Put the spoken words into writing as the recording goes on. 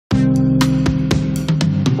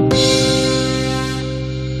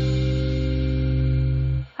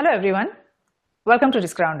everyone. Welcome to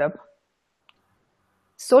Risk Roundup.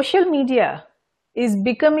 Social media is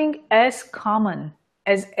becoming as common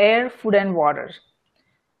as air, food, and water.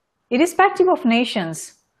 Irrespective of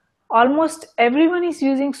nations, almost everyone is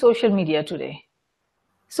using social media today.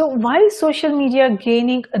 So why is social media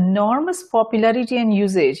gaining enormous popularity and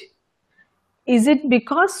usage? Is it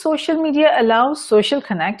because social media allows social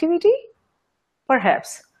connectivity?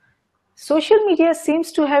 Perhaps. Social media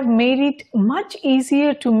seems to have made it much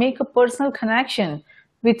easier to make a personal connection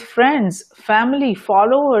with friends, family,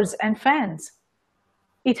 followers, and fans.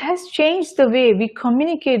 It has changed the way we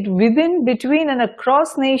communicate within, between, and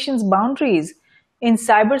across nations' boundaries in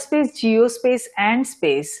cyberspace, geospace, and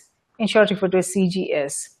space, in short referred to as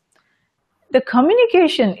CGS. The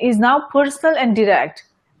communication is now personal and direct,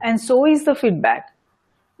 and so is the feedback.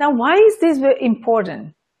 Now, why is this very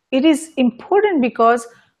important? It is important because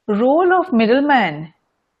the role of middleman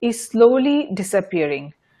is slowly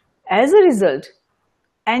disappearing. As a result,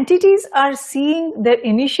 entities are seeing their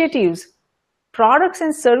initiatives, products,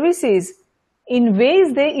 and services in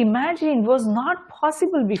ways they imagined was not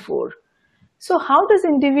possible before. So how does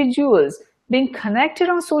individuals being connected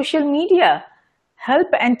on social media help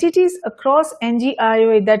entities across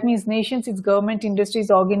NGIOA, that means nations, its government, industries,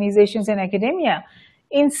 organizations, and academia,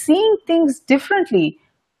 in seeing things differently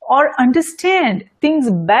or understand things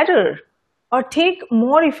better or take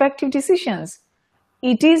more effective decisions?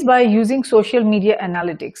 It is by using social media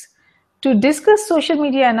analytics. To discuss social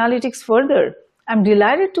media analytics further, I'm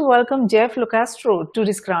delighted to welcome Jeff Locastro to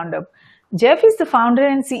Risk Roundup. Jeff is the founder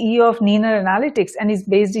and CEO of Neener Analytics and is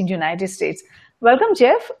based in the United States. Welcome,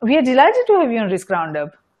 Jeff. We are delighted to have you on Risk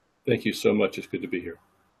Roundup. Thank you so much. It's good to be here.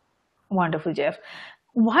 Wonderful, Jeff.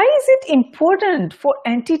 Why is it important for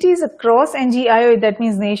entities across NGIOA, that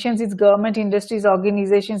means nations, its government, industries,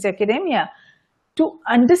 organizations, academia, to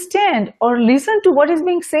understand or listen to what is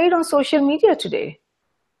being said on social media today?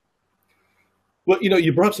 Well,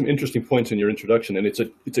 you brought up some interesting points in your introduction, and it's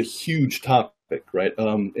a huge topic, right?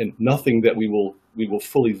 And nothing that we will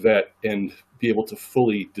fully vet and be able to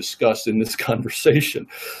fully discuss in this conversation.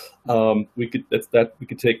 We could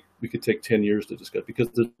take 10 years to discuss, because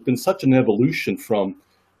there's been such an evolution from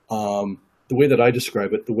the way that I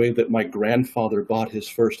describe it, the way that my grandfather bought his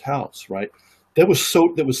first house, right? There was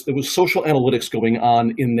social analytics going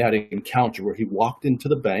on in that encounter where he walked into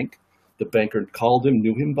the bank, the banker called him,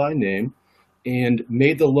 knew him by name, and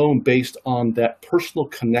made the loan based on that personal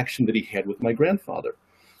connection that he had with my grandfather.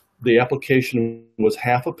 The application was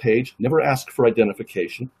half a page, never asked for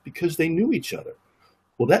identification, because they knew each other.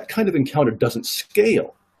 Well, that kind of encounter doesn't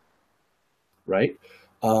scale, right?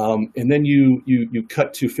 And then you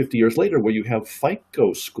cut to 50 years later, where you have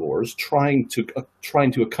FICO scores trying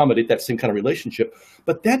to accommodate that same kind of relationship,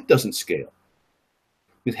 but that doesn't scale.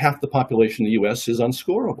 With half the population in the U.S. is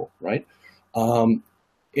unscorable, right?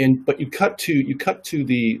 But you cut to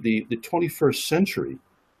the 21st century.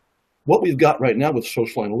 What we've got right now with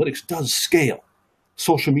social analytics does scale.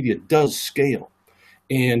 Social media does scale.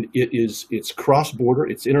 And it's cross-border,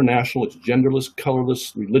 it's international, it's genderless,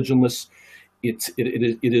 colorless, religionless. It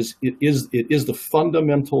is the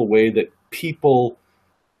fundamental way that people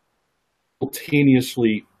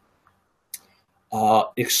simultaneously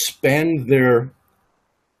expand their,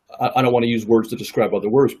 I don't want to use words to describe other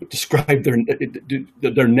words, but describe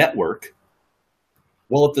their network,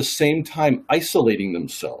 while at the same time isolating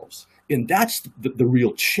themselves. And that's the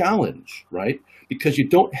real challenge, right? Because you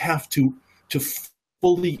don't have to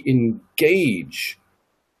fully engage,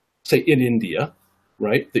 say in India,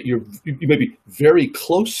 right? That you may be very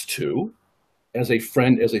close to as a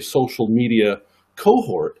friend, as a social media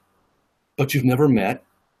cohort, but you've never met.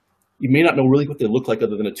 You may not know really what they look like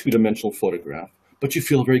other than a two-dimensional photograph, but you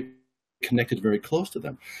feel very connected, very close to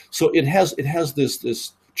them. So it has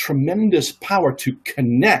this tremendous power to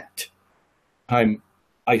connect,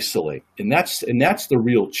 isolate, and that's the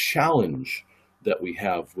real challenge that we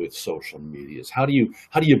have with social media. Is how do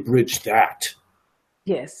you bridge that?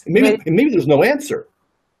 Yes. And maybe there's no answer.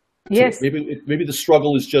 Yes. So maybe the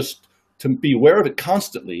struggle is just to be aware of it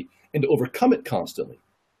constantly and to overcome it constantly.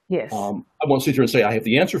 Yes. I won't sit here and say I have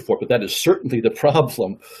the answer for it, but that is certainly the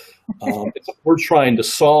problem. We're trying to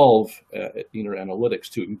solve at Neener Analytics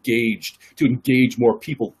to engage more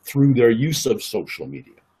people through their use of social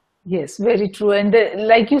media. Yes, very true. And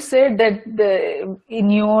like you said, that in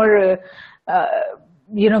your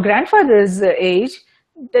grandfather's age,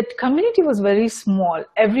 that community was very small.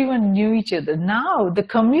 Everyone knew each other. Now the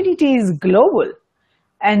community is global,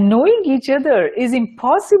 and knowing each other is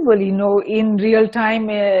impossible, in real time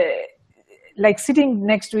like sitting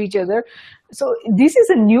next to each other. So this is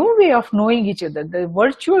a new way of knowing each other. The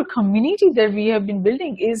virtual community that we have been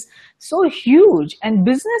building is so huge, and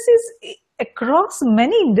businesses across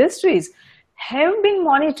many industries have been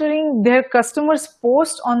monitoring their customers'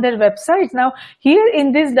 posts on their websites. Now, here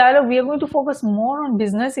in this dialogue, we are going to focus more on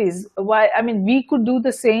businesses. Why? I mean, we could do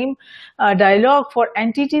the same dialogue for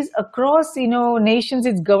entities across, nations,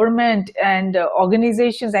 its government and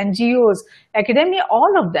organizations, NGOs, academia,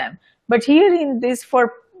 all of them. But here in this,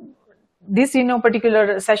 for this,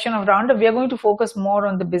 particular session of Roundup, we are going to focus more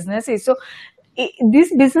on the businesses. So these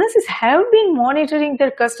businesses have been monitoring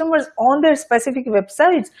their customers on their specific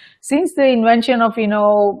websites since the invention of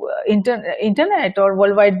internet or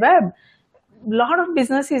World Wide Web. A lot of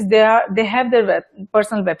businesses, they have their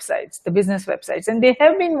personal websites, the business websites, and they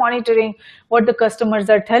have been monitoring what the customers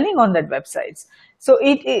are telling on that websites. So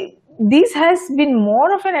this has been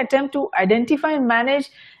more of an attempt to identify and manage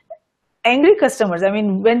angry customers. I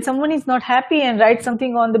mean, when someone is not happy and writes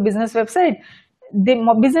something on the business website, the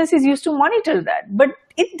businesses used to monitor that, but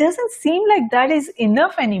it doesn't seem like that is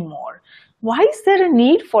enough anymore. Why is there a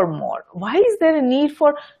need for more? Why is there a need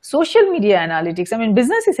for social media analytics? I mean,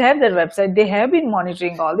 businesses have their website, they have been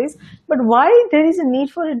monitoring all this, but why there is a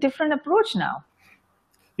need for a different approach now?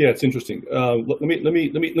 Yeah, it's interesting. Let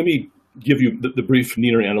me give you the brief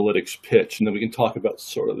Neener Analytics pitch, and then we can talk about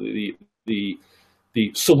sort of the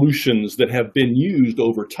solutions that have been used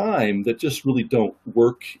over time that just really don't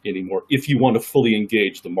work anymore if you want to fully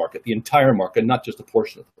engage the market, the entire market, not just a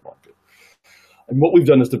portion of the market. And what we've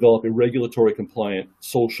done is develop a regulatory compliant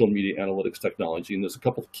social media analytics technology. And there's a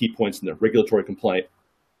couple of key points in there: regulatory compliant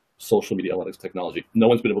social media analytics technology. No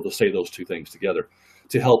one's been able to say those two things together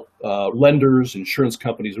to help lenders, insurance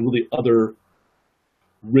companies, and really other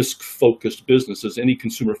risk-focused businesses, any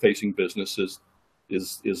consumer-facing businesses,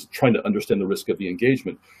 is trying to understand the risk of the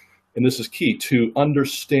engagement. And this is key, to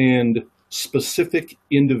understand specific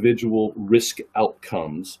individual risk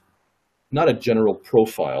outcomes, not a general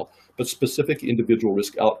profile, but specific individual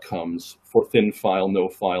risk outcomes for thin file, no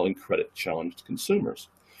file, and credit challenged consumers.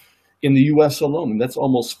 In the US alone, and that's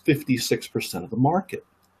almost 56% of the market.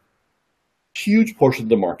 Huge portion of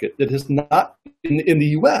the market that has not, in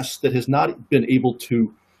the US, that has not been able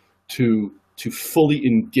to fully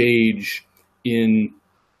engage in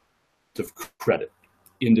the credit,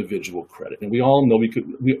 individual credit. And we all know,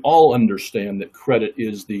 we all understand that credit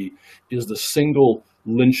is the single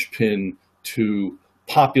linchpin to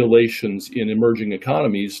populations in emerging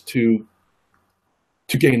economies to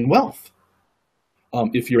gain wealth.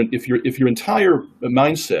 If your entire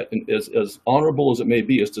mindset, and as honorable as it may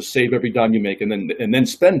be, is to save every dime you make and then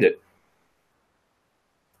spend it,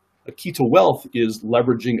 a key to wealth is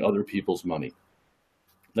leveraging other people's money.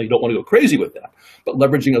 Now, you don't want to go crazy with that, but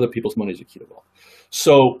leveraging other people's money is a key to wealth.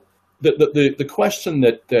 So the question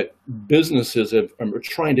that businesses are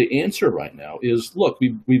trying to answer right now is, look,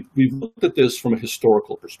 we've looked at this from a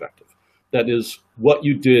historical perspective. That is, what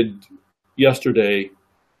you did yesterday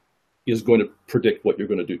is going to predict what you're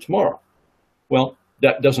going to do tomorrow. Well,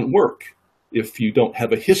 that doesn't work if you don't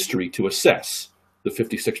have a history to assess the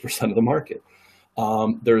 56% of the market.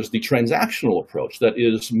 There's the transactional approach, that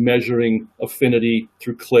is measuring affinity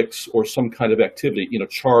through clicks or some kind of activity,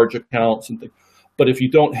 charge accounts and things. But if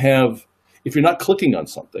you're not clicking on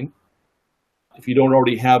something, if you don't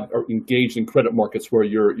already have or engaged in credit markets where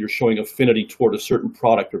you're showing affinity toward a certain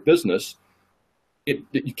product or business,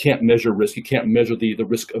 you can't measure risk. You can't measure the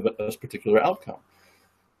risk of a particular outcome.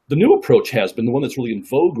 The new approach has been, the one that's really in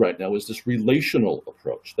vogue right now, is this relational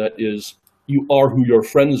approach. That is, you are who your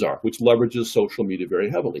friends are, which leverages social media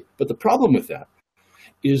very heavily. But the problem with that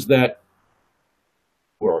is that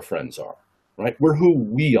where our friends are, right? We're who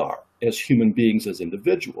we are as human beings, as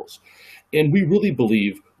individuals. And we really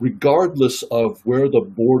believe, regardless of where the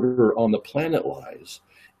border on the planet lies,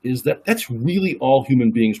 is that that's really all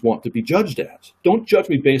human beings want to be judged as. Don't judge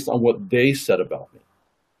me based on what they said about me.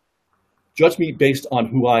 Judge me based on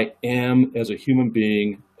who I am as a human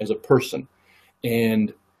being, as a person,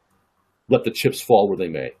 and let the chips fall where they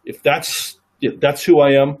may. If that's who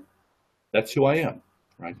I am, that's who I am,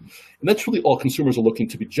 right? And that's really all consumers are looking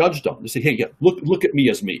to be judged on. They say, hey, yeah, look at me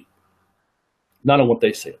as me, not on what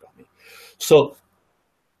they say about me. So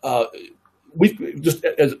we've just,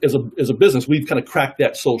 as a business, we've kind of cracked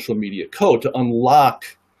that social media code to unlock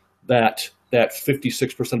that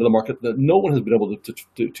 56% of the market that no one has been able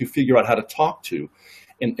to figure out how to talk to.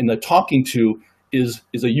 And the talking to is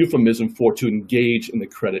a euphemism to engage in the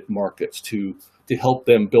credit markets, to help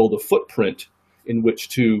them build a footprint in which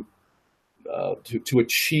to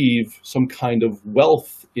achieve some kind of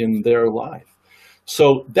wealth in their life.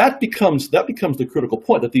 So that becomes the critical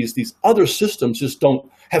point, that these other systems just don't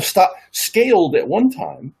have stopped scaled at one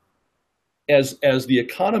time as the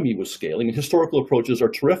economy was scaling. And historical approaches are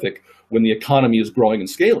terrific when the economy is growing and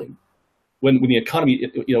scaling. When the economy,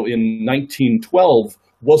 in 1912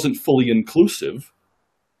 wasn't fully inclusive,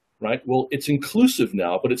 right? Well, it's inclusive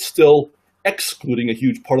now, but it's still excluding a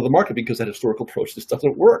huge part of the market because that historical approach just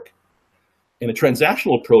doesn't work. And a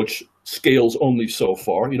transactional approach scales only so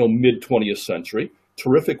far, mid 20th century.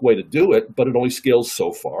 Terrific way to do it, but it only scales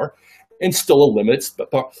so far and still limits. But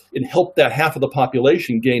it helped that half of the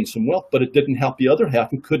population gain some wealth, but it didn't help the other half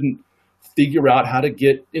who couldn't figure out how to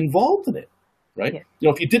get involved in it, right? Yeah.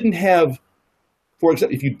 If you didn't have, for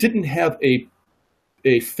example, if you didn't have a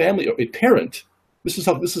family or a parent, this is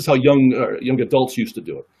how young adults used to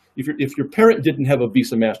do it. If your parent didn't have a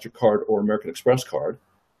Visa, MasterCard, or American Express card,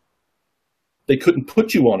 they couldn't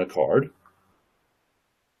put you on a card.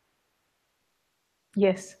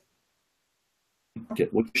 Yes.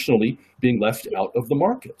 Additionally, being left out of the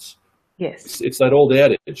markets. Yes. It's that old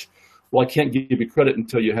adage, well, I can't give you credit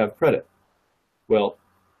until you have credit. Well,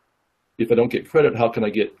 if I don't get credit, how can I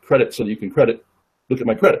get credit so that you can look at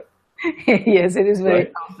my credit? Yes, it is very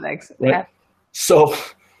complex. Right. Yeah. So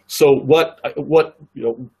what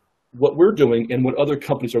we're doing and what other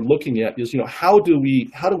companies are looking at is, how do we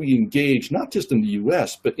engage, not just in the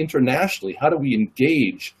US, but internationally? How do we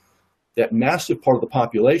engage that massive part of the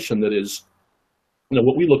population that is,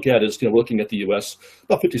 what we look at is, we're looking at the US,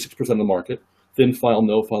 about 56% of the market, thin file,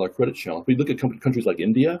 no file, or credit challenge. We look at countries like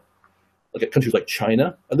India, look at countries like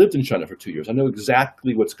China. I lived in China for 2 years. I know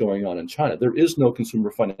exactly what's going on in China. There is no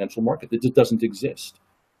consumer financial market. It just doesn't exist.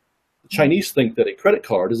 The Chinese think that a credit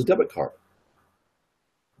card is a debit card.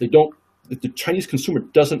 The Chinese consumer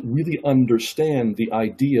doesn't really understand the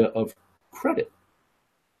idea of credit.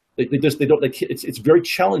 It's very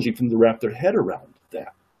challenging for them to wrap their head around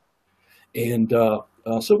that. And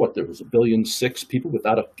so what? There was 1.6 billion people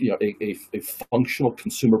without a functional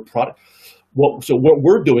consumer product. So what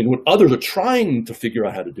we're doing, what others are trying to figure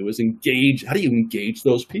out how to do, is engage. How do you engage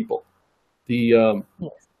those people? The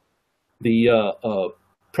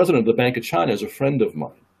president of the Bank of China is a friend of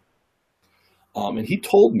mine. And he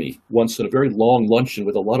told me once in a very long luncheon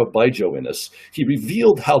with a lot of baijiu in us, he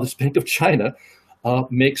revealed how this Bank of China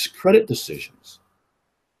makes credit decisions.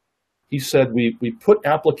 He said, we put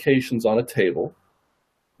applications on a table,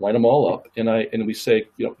 line them all up, and we say,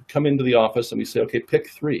 come into the office, and we say, okay, pick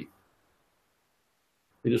 3.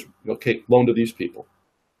 They just, okay, loan to these people.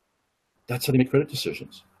 That's how they make credit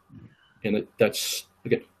decisions. And that's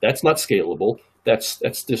not scalable. That's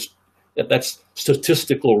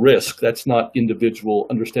statistical risk. That's not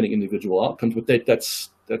understanding individual outcomes, but that's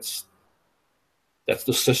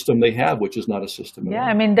the system they have, which is not a system. Yeah,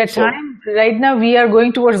 I mean, right now we are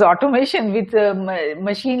going towards automation with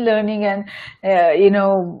machine learning and,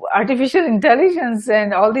 artificial intelligence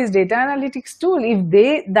and all these data analytics tools.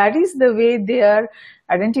 That is the way they are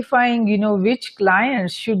identifying, which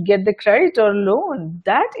clients should get the credit or loan,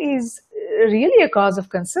 that is really a cause of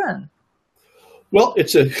concern. Well,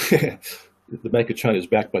 the Bank of China is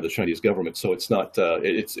backed by the Chinese government, so it's not.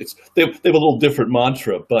 They have a little different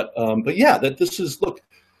mantra, but yeah, look,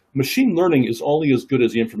 machine learning is only as good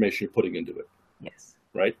as the information you're putting into it. Yes.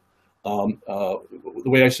 Right. The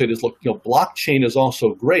way I say it is, look, blockchain is also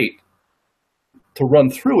great to run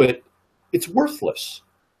through it. It's worthless,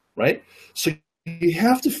 right? So you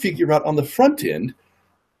have to figure out on the front end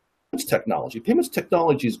technology. Payments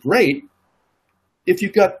technology is great if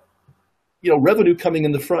you've got revenue coming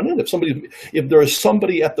in the front end. If there is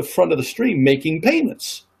somebody at the front of the stream making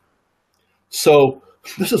payments. So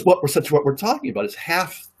this is what we're talking about. Is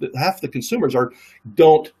half the consumers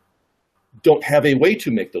don't have a way to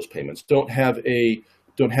make those payments. Don't have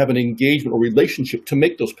an engagement or relationship to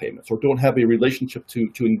make those payments, or don't have a relationship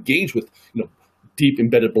to engage with deep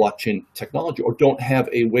embedded blockchain technology, or don't have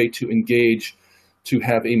a way to engage, to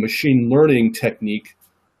have a machine learning technique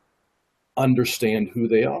understand who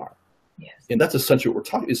they are. Yes. And that's essentially what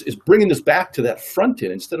we're talking is bringing this back to that front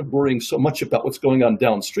end instead of worrying so much about what's going on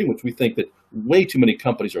downstream, which we think that way too many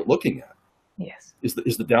companies are looking at. Yes. Is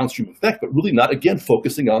the downstream effect, but really not, again,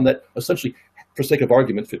 focusing on that essentially, for sake of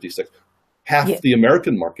argument, 56, half the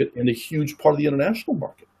American market and a huge part of the international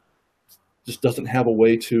market just doesn't have a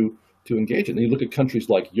way to engage it. And you look at countries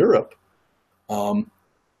like Europe,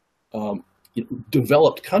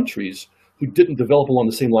 developed countries who didn't develop along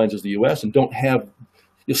the same lines as the US and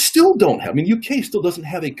still don't have, UK still doesn't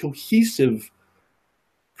have a cohesive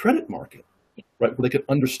credit market. right? Where they can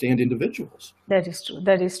understand individuals. That is true.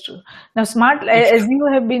 That is true. Now, smart, Each, as you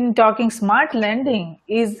have been talking, smart lending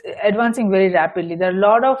is advancing very rapidly. There are a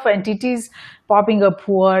lot of entities popping up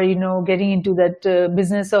who are, getting into that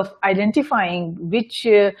business of identifying which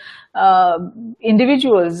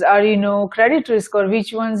individuals are, credit risk, or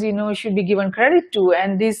which ones, should be given credit to.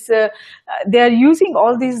 And this, they are using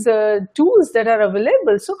all these tools that are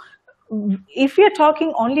available. So, if we are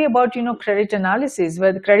talking only about credit analysis,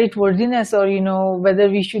 whether credit worthiness, or whether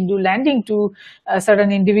we should do lending to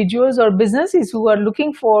certain individuals or businesses who are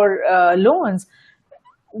looking for loans,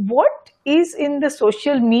 what is in the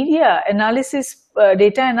social media analysis,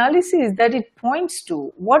 data analysis, that it points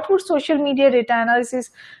to? What would social media data analysis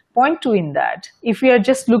point to in that, if we are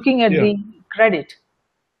just looking at yeah, the credit?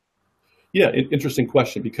 yeah, interesting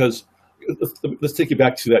question, because let's take you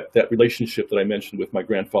back to that relationship that I mentioned with my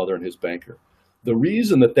grandfather and his banker. The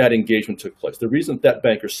reason that engagement took place, the reason that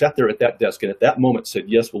banker sat there at that desk and at that moment said,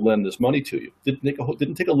 "Yes, we'll lend this money to you,"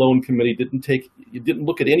 didn't take a loan committee, didn't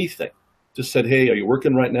look at anything. Just said, "Hey, are you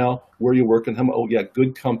working right now? Where are you working? Oh, yeah,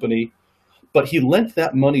 good company." But he lent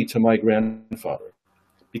that money to my grandfather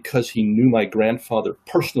because he knew my grandfather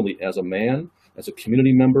personally as a man, as a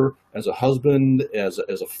community member, as a husband, as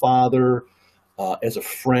a father, as a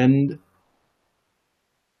friend.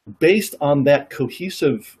 Based on that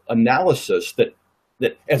cohesive analysis that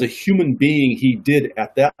as a human being he did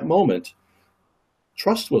at that moment,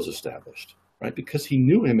 trust was established, right? Because he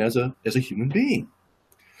knew him as a human being.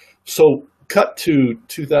 So cut to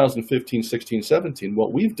 2015, 16, 17,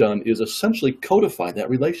 what we've done is essentially codify that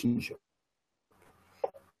relationship.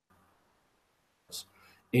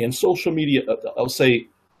 And social media, I'll say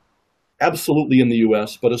absolutely in the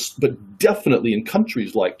US, but definitely in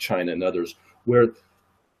countries like China and others, where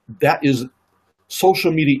that is,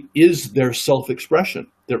 social media is their self-expression.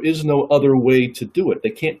 There is no other way to do it. They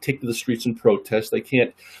can't take to the streets and protest.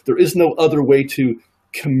 There is no other way to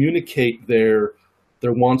communicate their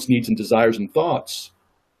wants, needs, and desires and thoughts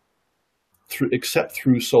except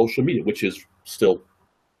through social media, which is still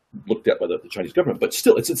looked at by the Chinese government. But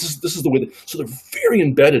still, this is the way so they're very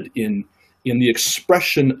embedded in the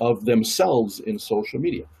expression of themselves in social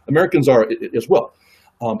media. Americans are as well.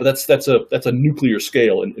 But that's a nuclear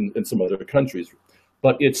scale in some other countries.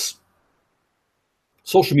 But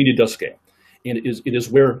social media does scale, and it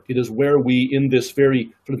is where we, in this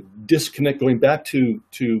very sort of disconnect, going back to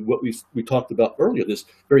what we talked about earlier, this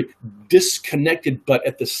very disconnected but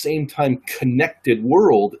at the same time connected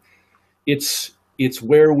world. It's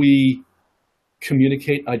where we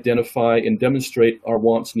communicate, identify, and demonstrate our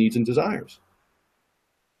wants, needs, and desires.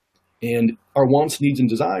 And our wants, needs, and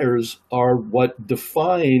desires are what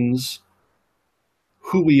defines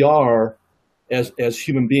who we are as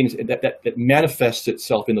human beings, that manifests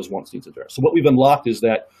itself in those wants, needs, and desires. So what we've unlocked is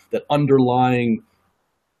that underlying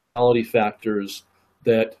quality factors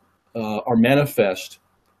that are manifest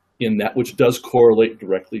in that which does correlate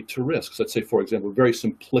directly to risks. Let's say, for example, a very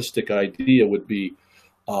simplistic idea would be,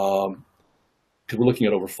 because we're looking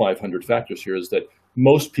at over 500 factors here, is that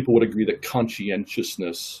most people would agree that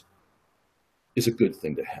conscientiousness is a good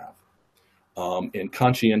thing to have. And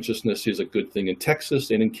conscientiousness is a good thing in Texas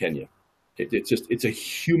and in Kenya. It's a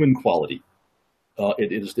human quality.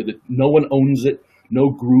 No one owns it. No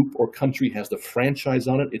group or country has the franchise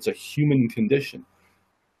on it. It's a human condition.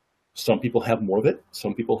 Some people have more of it.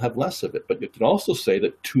 Some people have less of it. But you can also say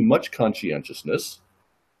that too much conscientiousness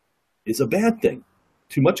is a bad thing.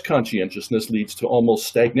 Too much conscientiousness leads to almost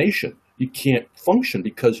stagnation. You can't function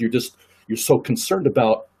because you're so concerned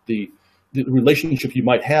about the relationship you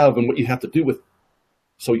might have and what you have to do with.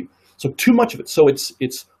 So too much of it. So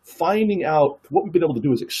it's finding out. What we've been able to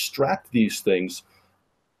do is extract these things.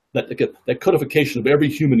 That codification of every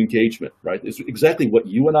human engagement, right, is exactly what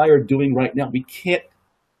you and I are doing right now. We can't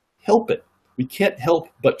help it. We can't help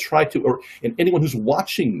but try to, and anyone who's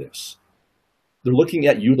watching this, they're looking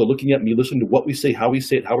at you, they're looking at me, listening to what we say, how we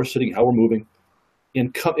say it, how we're sitting, how we're moving,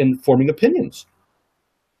 and forming opinions.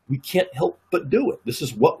 We can't help but do it. This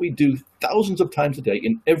is what we do thousands of times a day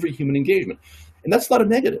in every human engagement. And that's not a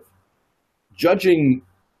negative. Judging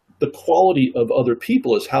the quality of other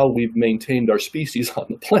people is how we've maintained our species on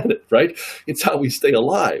the planet, right? It's how we stay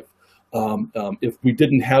alive. If we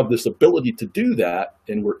didn't have this ability to do that,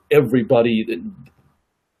 and we're everybody, then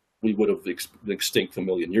we would have been extinct a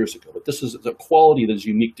million years ago. But this is a quality that is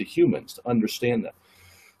unique to humans, to understand that.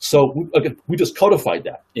 So again, we just codified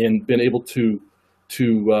that and been able to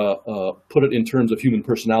put it in terms of human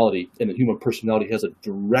personality, and that human personality has a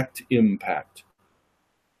direct impact,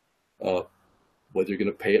 whether you're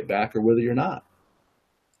going to pay it back or whether you're not.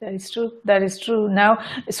 That is true. That is true. Now,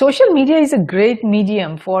 social media is a great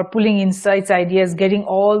medium for pulling insights, ideas, getting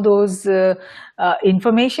all those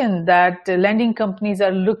information that lending companies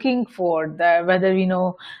are looking for. Whether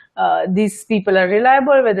these people are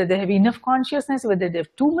reliable, whether they have enough consciousness, whether they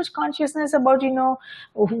have too much consciousness about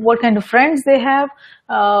what kind of friends they have,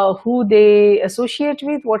 who they associate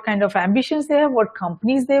with, what kind of ambitions they have, what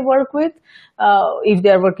companies they work with, if they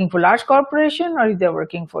are working for large corporation or if they're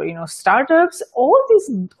working for startups.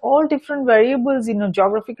 All different variables,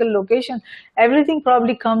 geographical location, everything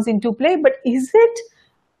probably comes into play. But is it,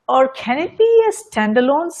 or can it be a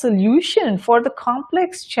standalone solution for the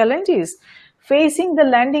complex challenges facing the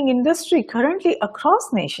lending industry currently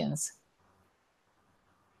across nations?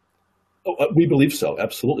 Oh, we believe so,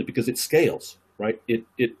 absolutely, because it scales, right?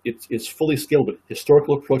 It's fully scaled, but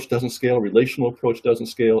historical approach doesn't scale, relational approach doesn't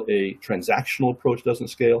scale, a transactional approach doesn't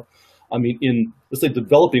scale. I mean, in, let's say, the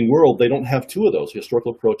developing world, they don't have two of those,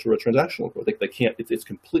 historical approach or a transactional approach. They can't, it's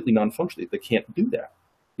completely non-functional. They can't do that.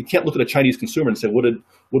 You can't look at a Chinese consumer and say, what did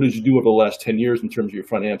you do over the last 10 years in terms of your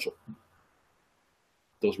financial?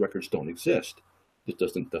 Those records don't exist. It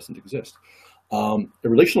doesn't exist. A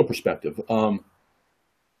relational perspective,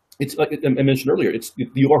 it's like I mentioned earlier,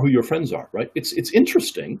 you are who your friends are, right? It's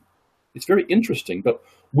interesting. It's very interesting, but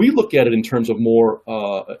we look at it in terms of more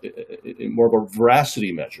of a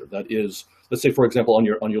veracity measure. That is, let's say, for example, on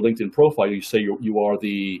your LinkedIn profile, you say you are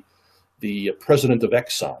the president of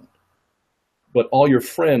Exxon, but all your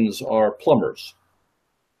friends are plumbers.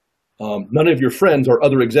 None of your friends are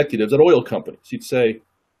other executives at oil companies. You'd say,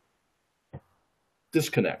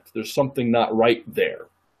 disconnect. There's something not right there.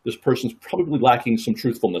 This person's probably lacking some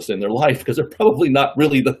truthfulness in their life because they're probably not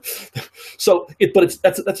really that's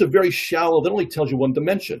a very shallow, that only tells you one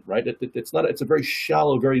dimension, right? It's a very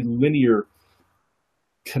shallow, very linear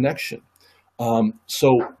connection.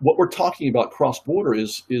 So what we're talking about cross-border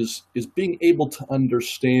is being able to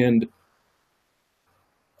understand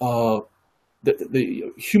the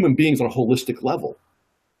human beings on a holistic level.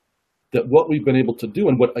 That what we've been able to do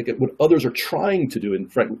and what others are trying to do, in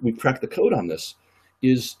fact, we've cracked the code on this,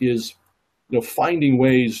 is finding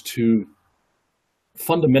ways to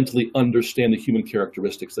fundamentally understand the human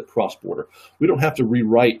characteristics that cross border. We don't have to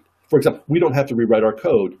rewrite, for example, we don't have to rewrite our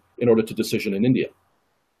code in order to decision in India,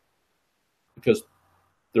 because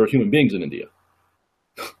there are human beings in India.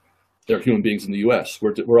 There are human beings in the U.S.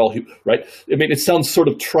 We're all right. I mean, it sounds sort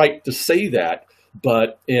of trite to say that,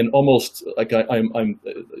 but and almost like I'm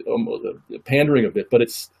pandering a bit, but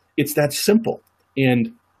it's that simple.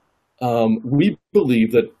 And we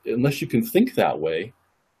believe that unless you can think that way,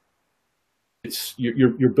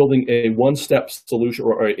 you're building a one-step solution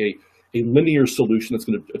or a linear solution that's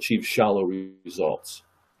going to achieve shallow results.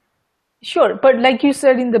 Sure, but like you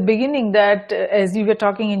said in the beginning that as you were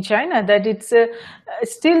talking in China, that it's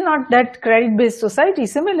still not that credit-based society.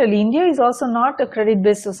 Similarly, India is also not a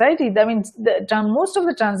credit-based society. I mean, most of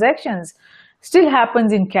the transactions still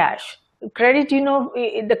happens in cash. Credit,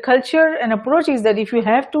 the culture and approach is that if you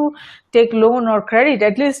have to take loan or credit,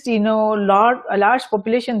 at least, a large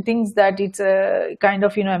population thinks that it's a kind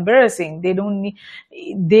of, embarrassing.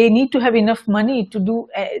 They need to have enough money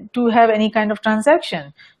to have any kind of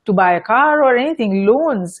transaction, to buy a car or anything.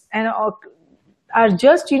 Loans are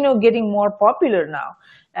just, getting more popular now.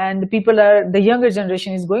 And the younger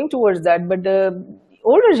generation is going towards that, but the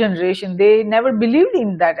older generation, they never believed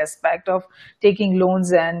in that aspect of taking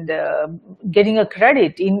loans and getting a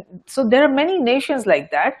credit. So there are many nations like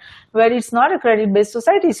that where it's not a credit-based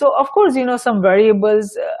society. So of course, some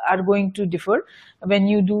variables are going to differ when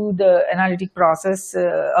you do the analytic process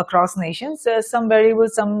across nations. Some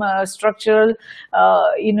variables, some structural,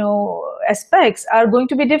 aspects are going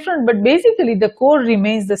to be different, but basically the core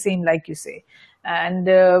remains the same, like you say. And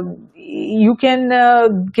you can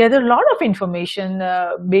gather a lot of information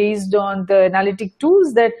based on the analytic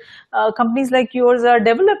tools that companies like yours are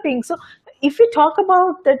developing. So if we talk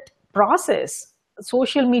about that process,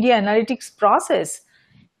 social media analytics process,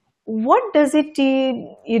 what does it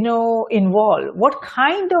involve? What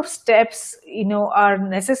kind of steps are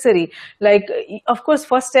necessary? Like, of course,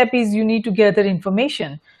 first step is you need to gather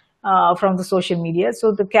information from the social media.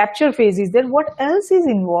 So the capture phase is there. What else is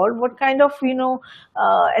involved? What kind of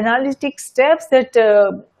analytic steps that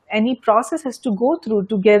any process has to go through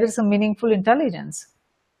to gather some meaningful intelligence?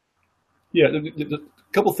 Yeah, a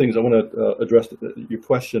couple of things I want to address your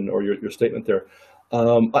question or your statement there.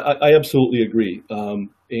 I absolutely agree,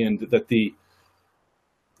 and that the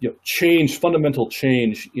fundamental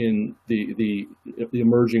change in the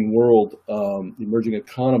emerging world, the emerging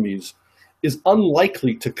economies, is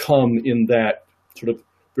unlikely to come in that sort of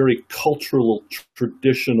very cultural,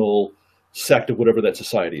 traditional, sect of whatever that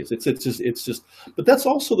society is. It's just, but that's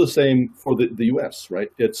also the same for the U.S., right?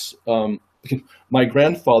 It's my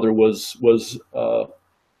grandfather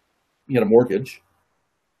he had a mortgage,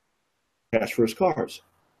 cash for his cars.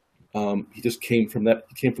 He just came from that.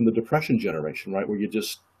 He came from the Depression generation, right, where you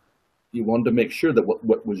wanted to make sure that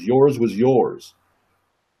what was yours,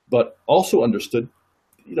 but also understood,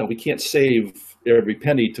 we can't save every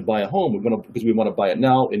penny to buy a home. Because we want to buy it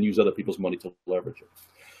now and use other people's money to leverage it.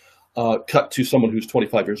 Cut to someone who's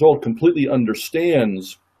 25 years old, completely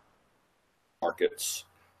understands markets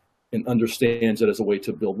and understands it as a way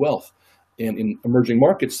to build wealth. And in emerging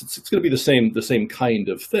markets, it's going to be the same kind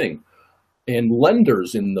of thing. And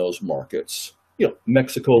lenders in those markets,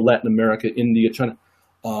 Mexico, Latin America, India, China,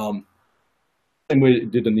 same way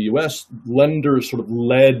it did in the U.S., lenders sort of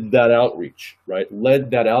led that outreach, right?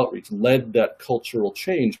 Led that cultural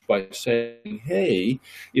change by saying, hey,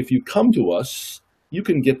 if you come to us, you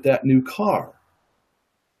can get that new car.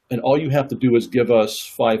 And all you have to do is give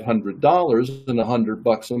us $500 and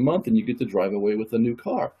 $100 a month, and you get to drive away with a new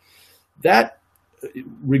car. That,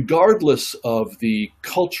 regardless of the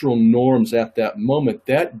cultural norms at that moment,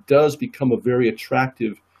 that does become a very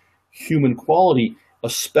attractive human quality,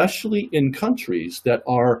 especially in countries that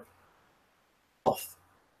are health.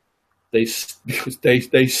 They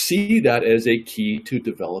see that as a key to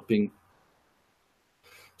developing.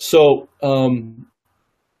 So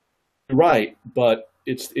you're right, but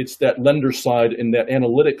it's that lender side and that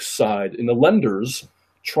analytics side, and the lenders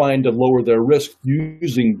trying to lower their risk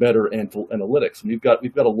using better analytics. And we've got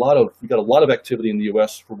a lot of activity in the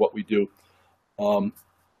U.S. for what we do.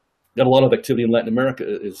 Got a lot of activity in Latin America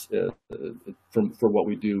is for what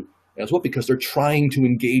we do as well, because they're trying to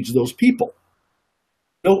engage those people.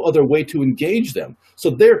 No other way to engage them.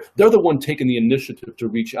 So they're the one taking the initiative to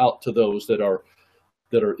reach out to those that are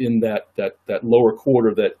in that lower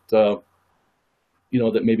quarter that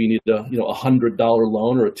that maybe need a $100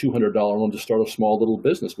 loan or a $200 loan to start a small little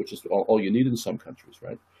business, which is all you need in some countries,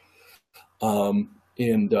 right?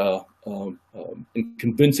 And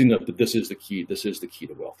convincing them that this is the key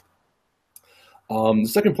to wealth. The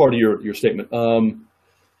second part of your statement,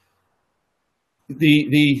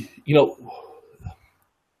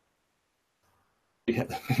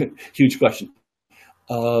 huge question.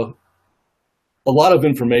 A lot of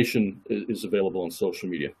information is available on social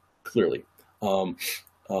media, clearly.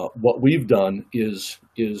 What we've done is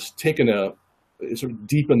taken sort of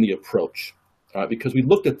deepen the approach, because we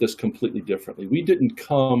looked at this completely differently. We didn't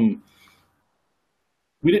come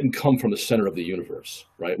from the center of the universe,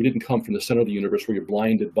 right? We didn't come from the center of the universe where you're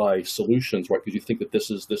blinded by solutions, right? Because you think that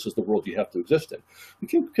this is the world you have to exist in. We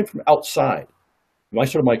came from outside. When I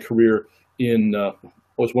started my career I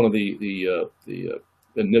was one of on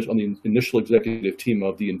the initial executive team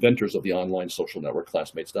of the inventors of the online social network,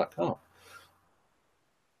 Classmates.com.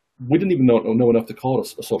 We didn't even know enough to call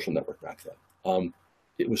it a social network back then.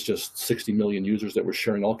 It was just 60 million users that were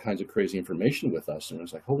sharing all kinds of crazy information with us, and I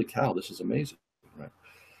was like, holy cow, this is amazing, right?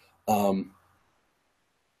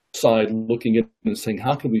 Side looking at and saying,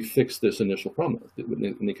 how can we fix this initial problem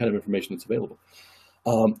and the kind of information that's available?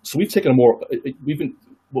 So we've taken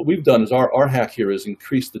what we've done is our hack here is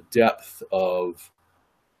increase the depth of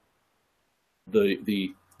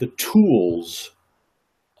the tools,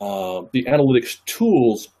 the analytics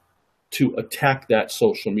tools to attack that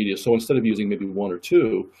social media. So instead of using maybe one or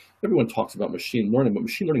two, everyone talks about machine learning, but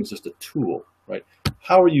machine learning is just a tool, right?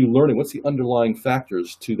 How are you learning? What's the underlying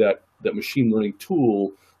factors to that machine learning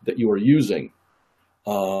tool that you are using?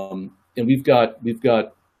 And we've got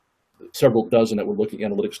several dozen that we're looking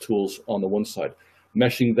at analytics tools on the one side,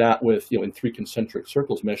 meshing that with, in three concentric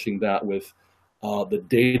circles, meshing that with the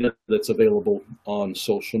data that's available on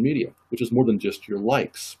social media, which is more than just your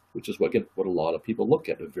likes, which is what a lot of people look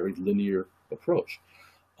at, a very linear approach.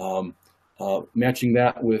 Matching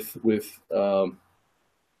that with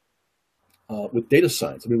data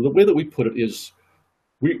science. I mean, the way that we put it is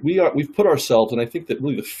we've put ourselves, and I think that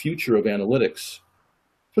really the future of analytics,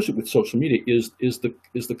 especially with social media, is the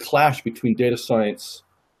clash between data science,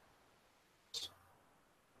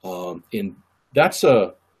 and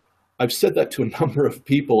I've said that to a number of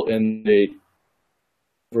people, and they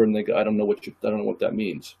go, I don't know what that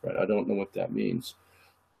means, right? I don't know what that means,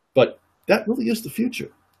 but that really is the future.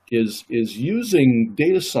 Is using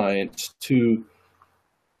data science to,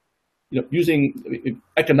 using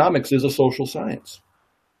economics is a social science.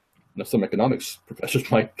 Now, some economics professors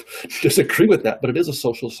might disagree with that, but it is a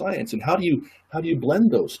social science. And how do you blend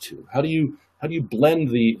those two? How do you blend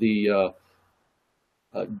the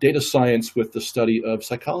data science with the study of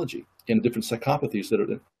psychology and different psychopathies that are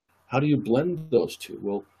there? How do you blend those two?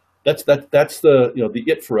 Well, that's the, the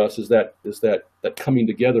it for us, is that coming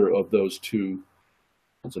together of those two,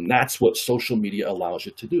 and that's what social media allows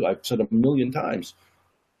you to do. I've said a million times,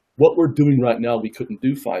 what we're doing right now we couldn't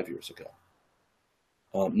do 5 years ago.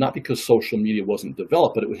 Not because social media wasn't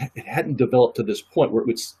developed, but it hadn't developed to this point where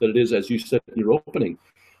that it is, as you said in your opening,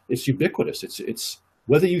 it's ubiquitous. It's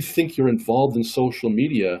whether you think you're involved in social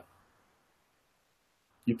media,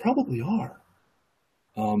 you probably are.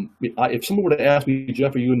 If someone were to ask me,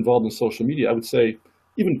 Jeff, are you involved in social media? I would say,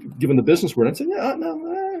 even given the business we're in, I'd say, yeah, no,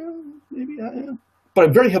 maybe I am. But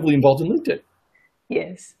I'm very heavily involved in LinkedIn.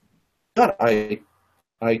 Yes. God, I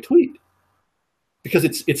tweet because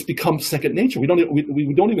it's become second nature. We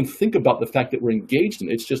don't even think about the fact that we're engaged in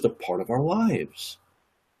it. It's just a part of our lives.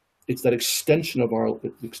 It's that extension of our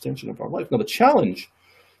life. Now the challenge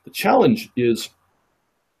is,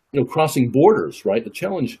 crossing borders, right? The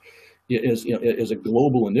challenge is a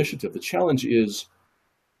global initiative. The challenge is,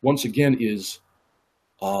 once again,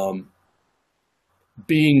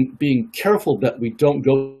 being careful that we don't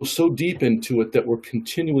go so deep into it that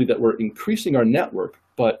we're increasing our network,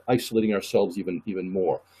 but isolating ourselves even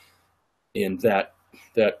more. And that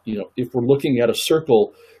if we're looking at a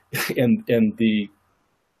circle, and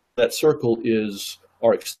that circle is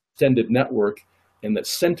our extended network, and that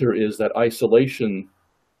center is that isolation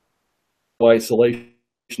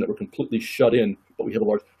that we're completely shut in, but we have a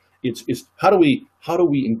large. It's how do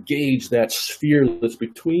we engage that sphere that's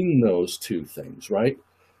between those two things, right?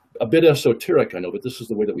 A bit esoteric, I know, but this is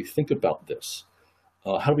the way that we think about this.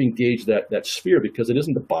 How do we engage that sphere, because it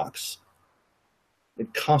isn't a box. It's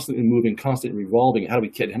constantly moving, constantly revolving. How do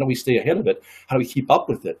we stay ahead of it? How do we keep up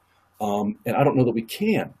with it? And I don't know that we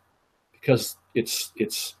can, because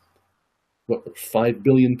it's what, 5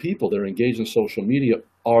 billion people that are engaged in social media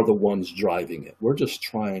are the ones driving it. We're just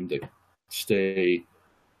trying to stay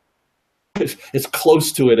as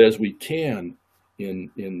close to it as we can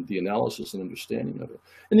in the analysis and understanding of it.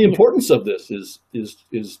 And the importance of this is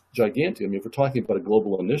gigantic. I mean, if we're talking about a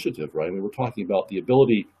global initiative, right? I mean, we're talking about the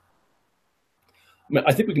ability.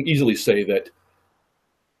 I think we can easily say that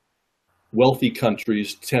wealthy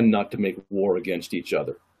countries tend not to make war against each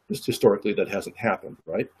other. Just historically, that hasn't happened,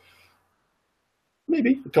 right?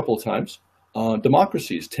 Maybe a couple of times.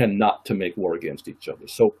 Democracies tend not to make war against each other.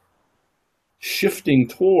 So shifting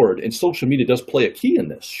toward, and social media does play a key in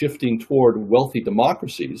this, shifting toward wealthy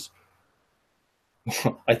democracies,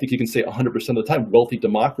 I think you can say 100% of the time, wealthy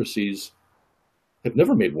democracies have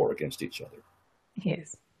never made war against each other.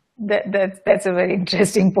 Yes. That's a very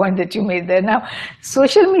interesting point that you made there. Now,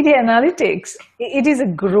 social media analytics, it is a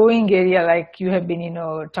growing area, like you have been,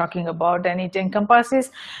 talking about, and it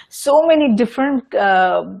encompasses so many different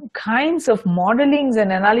kinds of modelings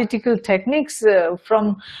and analytical techniques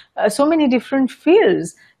from so many different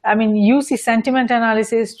fields. I mean, you see sentiment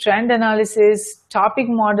analysis, trend analysis, topic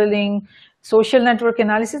modeling, social network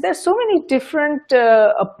analysis. There's so many different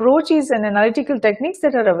approaches and analytical techniques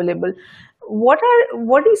that are available. What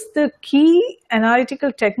is the key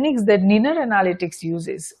analytical techniques that Niner Analytics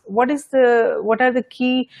uses? What are the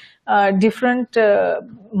key different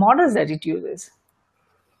models that it uses?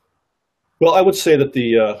 Well, I would say that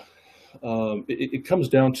it comes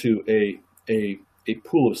down to a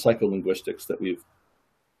pool of psycholinguistics that we've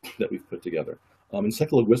put together. And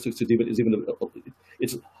psycholinguistics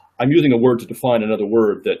I'm using a word to define another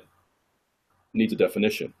word that needs a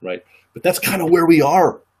definition, right? But that's kind of where we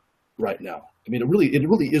are right now. I mean, it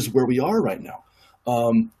really is where we are right now.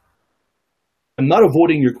 I'm not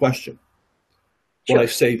avoiding your question. Sure. When I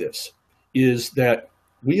say this is that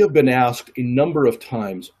we have been asked a number of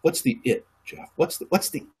times, what's the it, Jeff? What's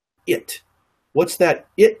the it? What's that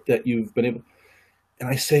it that you've been able? And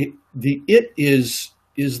I say the it is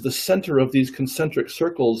the center of these concentric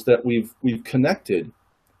circles that we've connected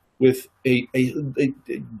with a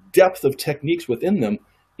depth of techniques within them.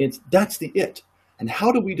 That's the it. And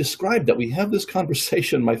how do we describe that? We have this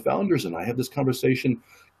conversation, my founders and I have this conversation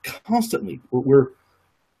constantly.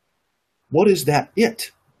 What is that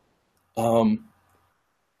it?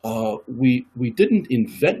 We didn't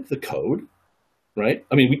invent the code, right?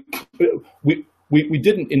 I mean, we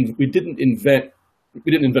didn't invent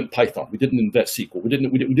Python. We didn't invent SQL. We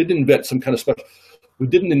didn't invent some kind of special. We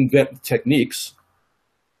didn't invent techniques.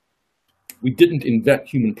 We didn't invent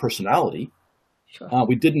human personality. Sure.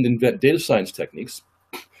 We didn't invent data science techniques.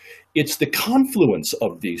 It's the confluence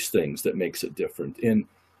of these things that makes it different. And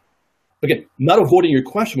again, not avoiding your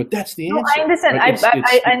question, but that's the No, answer. I understand.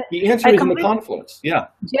 Right? The answer is in the confluence. Yeah.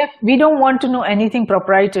 Jeff, we don't want to know anything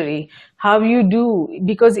proprietary, how you do,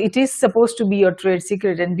 because it is supposed to be your trade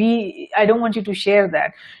secret, and I don't want you to share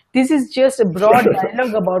that. This is just a broad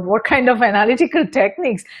dialogue about what kind of analytical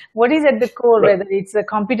techniques, what is at the core, Right. whether it's a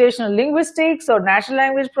computational linguistics or natural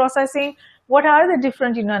language processing, what are the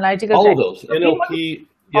different analytical All of techniques? those, NLP,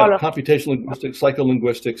 computational linguistics,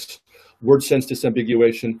 psycholinguistics, word sense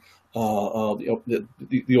disambiguation,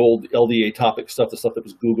 the old LDA topic stuff, the stuff that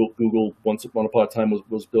was Google once upon a time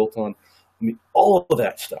was built on. I mean, all of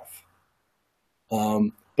that stuff.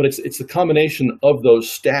 But it's the combination of those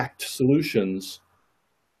stacked solutions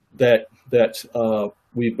that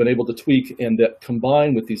we've been able to tweak, and that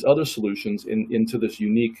combine with these other solutions into this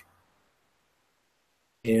unique.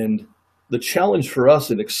 And the challenge for us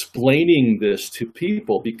in explaining this to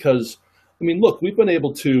people, because, I mean, look, we've been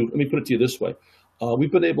able to, let me put it to you this way.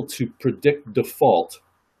 We've been able to predict default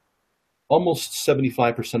almost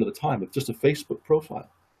 75% of the time with just a Facebook profile.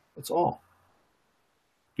 That's all.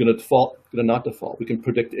 Going to default, going to not default. We can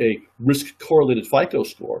predict a risk correlated FICO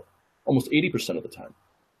score almost 80% of the time.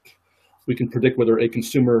 We can predict whether a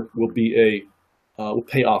consumer will pay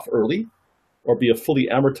off early or be a fully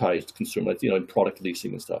amortized consumer, like, in product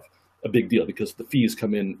leasing and stuff. A big deal, because the fees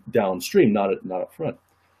come in downstream, not up front.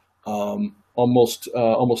 Almost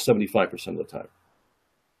 75% of the time.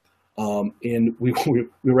 And we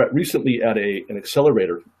were recently at an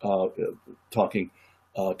accelerator talking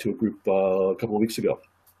to a group a couple of weeks ago.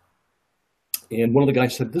 And one of the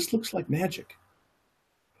guys said, "This looks like magic."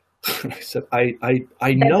 I said, I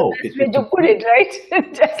know. That's the best way to put it,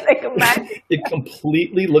 right? Just like a magic. It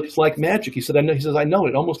completely looks like magic. He said, "I know." He says, "I know.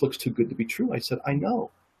 It almost looks too good to be true." I said, "I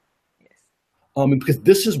know." Because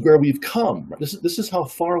this is where we've come. This is how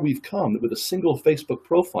far we've come. That with a single Facebook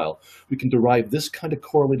profile, we can derive this kind of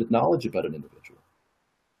correlated knowledge about an individual.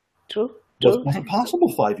 True. It wasn't possible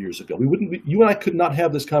 5 years ago. You and I could not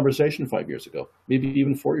have this conversation 5 years ago, maybe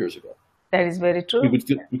even 4 years ago. That is very true.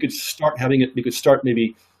 We could start having it. We could start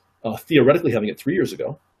maybe theoretically having it 3 years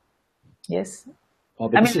ago. Yes.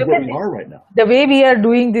 But this is where we are right now. The way we are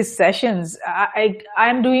doing these sessions,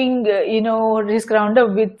 I'm doing, risk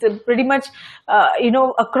roundup with pretty much,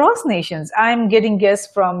 across nations. I'm getting guests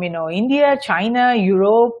from, India, China,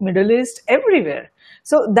 Europe, Middle East, everywhere.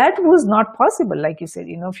 So that was not possible, like you said,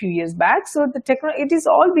 a few years back. So it is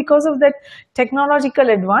all because of that technological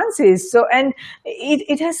advances. So, and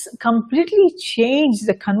it has completely changed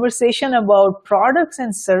the conversation about products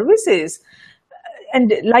and services.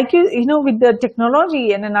 And like with the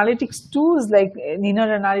technology and analytics tools, like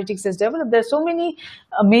Niner Analytics has developed, there's so many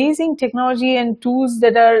amazing technology and tools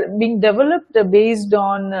that are being developed based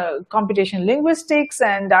on computational linguistics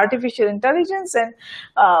and artificial intelligence and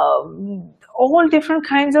all different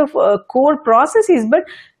kinds of core processes. But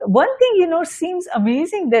one thing, seems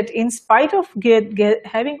amazing, that in spite of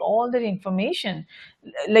having all that information,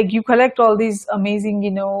 like you collect all these amazing,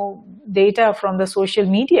 data from the social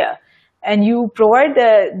media, and you provide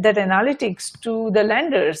that analytics to the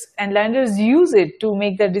lenders, and lenders use it to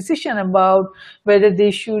make the decision about whether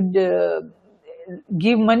they should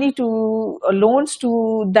give money to loans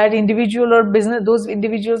to that individual or business, those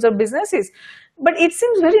individuals or businesses. But it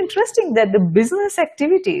seems very interesting that the business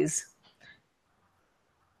activities,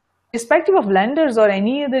 irrespective of lenders or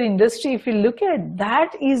any other industry, if you look at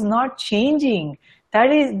that, is not changing.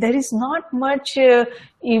 There is not much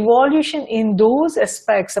evolution in those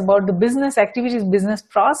aspects about the business activities, business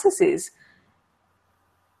processes.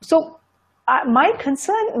 So my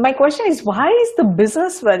question is, why is the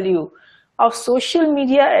business value of social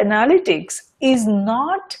media analytics is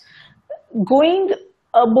not going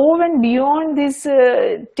above and beyond this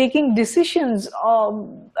taking decisions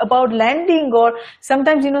about lending? Or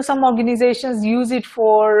sometimes some organizations use it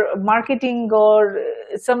for marketing, or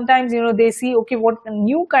sometimes they see, okay, what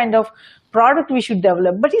new kind of product we should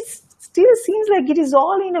develop, but it still seems like it is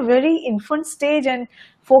all in a very infant stage and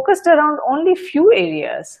focused around only few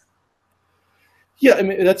areas. Yeah, I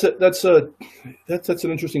mean, that's an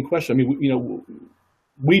interesting question. I mean,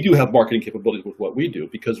 we do have marketing capabilities with what we do,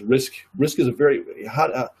 because risk is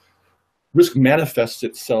risk manifests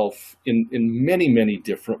itself in many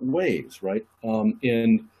different ways, right?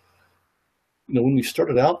 And when we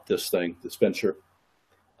started out this venture,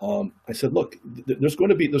 I said, look, there's going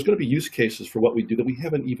to be use cases for what we do that we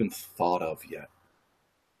haven't even thought of yet,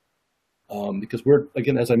 because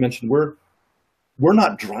again, as I mentioned, we're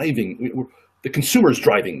not driving. The consumer is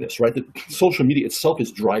driving this, right? The social media itself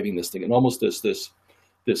is driving this thing, and almost this.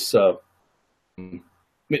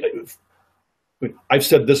 I've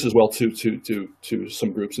said this as well to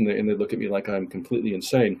some groups, and they look at me like I'm completely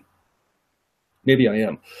insane. Maybe I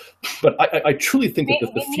am, but I truly think that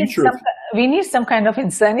the We need future of we need some kind of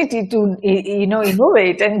insanity to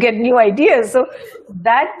innovate and get new ideas. So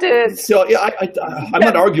that so yeah, I'm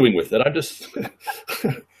not arguing with it. I'm just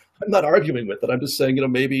I'm not arguing with it. I'm just saying,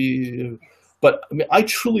 maybe. But I mean, I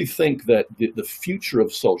truly think that the future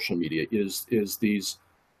of social media is these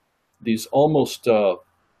almost uh,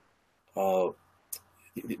 social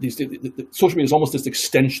media is almost this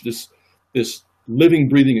extension, this living,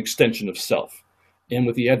 breathing extension of self. And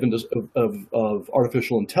with the advent of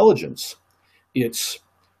artificial intelligence, it's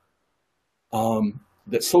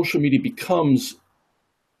that social media becomes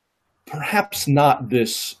perhaps not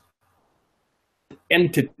this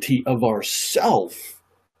entity of ourself,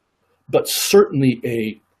 but certainly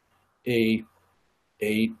a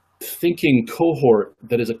thinking cohort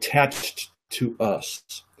that is attached to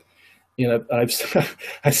us. And I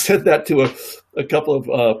said that to a couple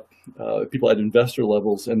of people at investor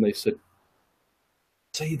levels, and they said,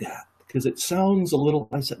 "Say that because it sounds a little."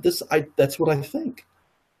 I said, That's what I think,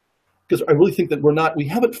 because I really think that we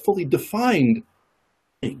haven't fully defined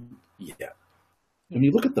yet. When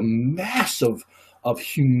you look at the mass of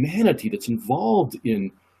humanity that's involved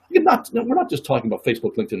in, we're not just talking about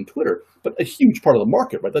Facebook, LinkedIn, and Twitter, but a huge part of the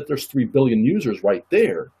market, right? That there's 3 billion users right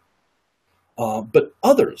there. But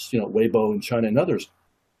others, Weibo in China and others,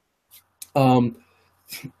 and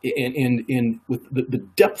with the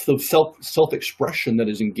depth of self-expression that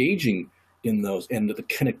is engaging in those, and the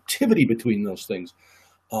connectivity between those things,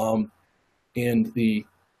 and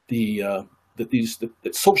that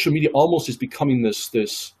social media almost is becoming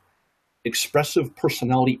this expressive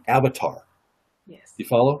personality avatar. yes, You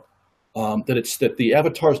follow? That the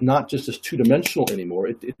avatar is not just as two-dimensional anymore.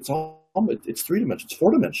 It's three-dimensional. It's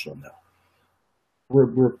four-dimensional now.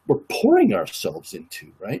 We're pouring ourselves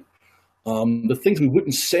into, right? The things we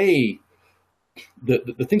wouldn't say,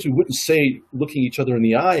 the things we wouldn't say looking each other in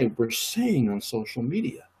the eye, we're saying on social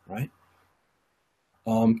media, right?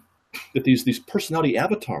 That these personality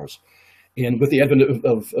avatars, and with the advent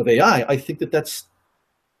of AI, I think that's,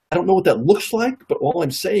 I don't know what that looks like, but all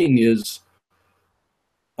I'm saying is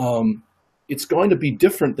it's going to be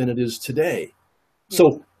different than it is today.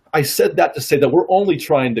 So I said that to say that we're only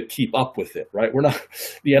trying to keep up with it, right? We're not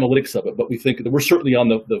the analytics of it, but we think that we're certainly on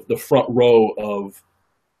the front row of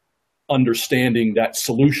understanding that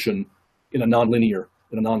solution in a nonlinear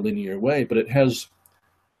way. But it has,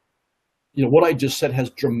 what I just said has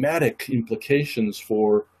dramatic implications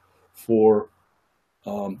for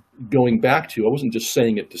going back to, I wasn't just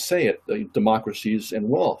saying it to say it, democracies and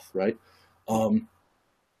wealth, right?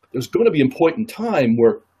 There's going to be a point in time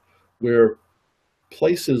where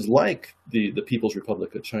places like the People's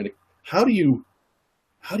Republic of China, how do you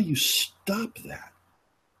stop that?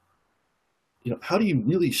 How do you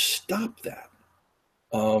really stop that?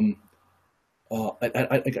 I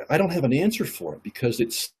don't have an answer for it, because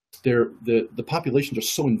the populations are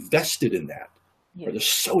so invested in that. yes. Or they're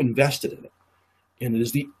so invested in it, and it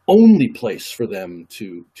is the only place for them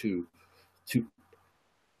to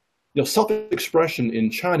self-expression in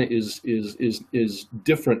China is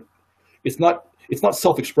different. It's not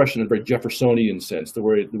self-expression in a very Jeffersonian sense, the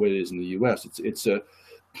way it is in the U.S. It's an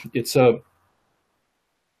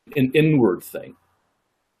inward thing,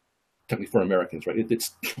 technically for Americans, right?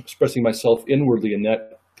 It's expressing myself inwardly, and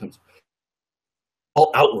that comes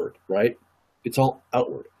all outward, right? It's all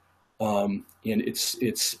outward, and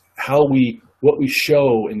it's what we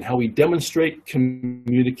show and how we demonstrate,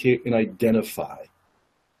 communicate, and identify,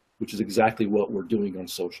 which is exactly what we're doing on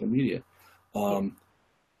social media.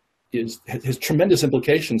 Has tremendous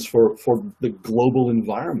implications for the global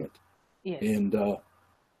environment, Yes.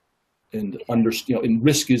 And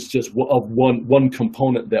risk is just one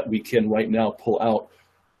component that we can right now pull out.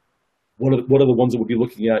 What are the ones that we'll be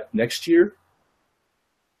looking at next year?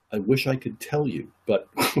 I wish I could tell you, but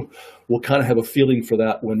we'll kind of have a feeling for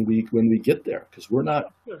that when we get there, because we're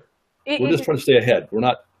just trying to stay ahead. We're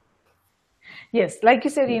not. Yes, like you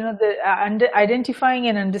said, identifying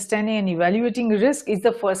and understanding and evaluating risk is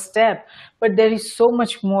the first step, but there is so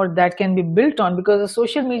much more that can be built on, because the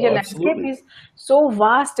social media landscape is so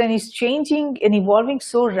vast and is changing and evolving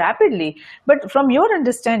so rapidly. But from your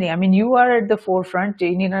understanding, I mean, you are at the forefront.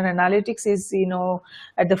 Indian Analytics is,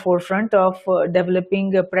 at the forefront of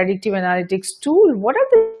developing a predictive analytics tool. What are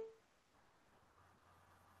the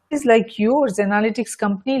is like yours, analytics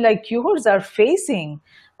company like yours, are facing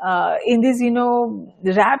in this,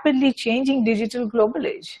 rapidly changing digital global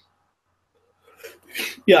age?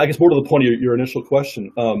 Yeah, I guess more to the point of your initial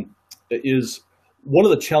question, is one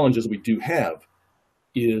of the challenges we do have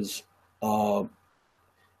is, let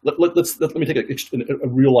me take a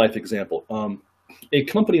real life example. A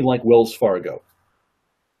company like Wells Fargo,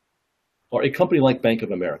 or a company like Bank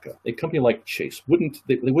of America, a company like Chase,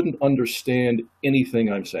 they wouldn't understand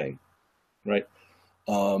anything I'm saying, right?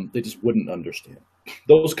 They just wouldn't understand.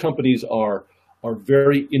 Those companies are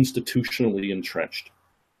very institutionally entrenched,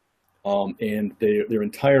 and their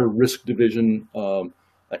entire risk division,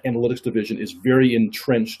 analytics division, is very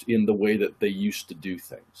entrenched in the way that they used to do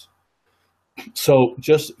things. So,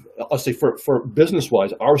 just I'll say for business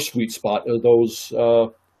wise, our sweet spot are those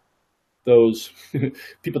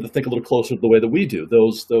people that think a little closer to the way that we do.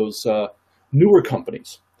 Those newer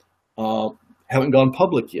companies haven't gone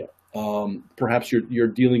public yet. Perhaps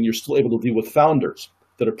you're still able to deal with founders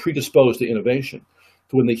that are predisposed to innovation.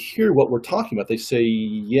 So when they hear what we're talking about, they say,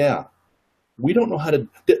 "Yeah, we don't know how to."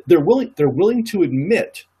 They're willing to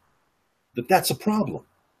admit that that's a problem,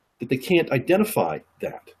 that they can't identify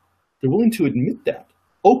that. They're willing to admit that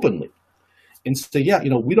openly and say, "Yeah,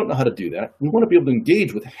 we don't know how to do that. We want to be able to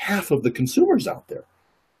engage with half of the consumers out there.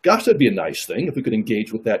 Gosh, that'd be a nice thing if we could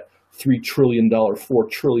engage with that $3 trillion, $4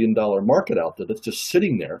 trillion market out there that's just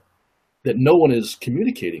sitting there that no one is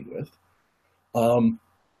communicating with.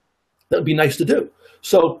 That would be nice to do."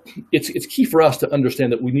 So it's key for us to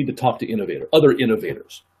understand that we need to talk to other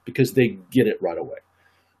innovators, because they get it right away.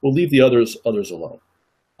 We'll leave the others alone.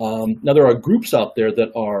 Now there are groups out there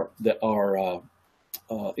that are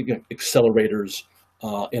again, accelerators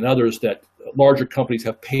and others that larger companies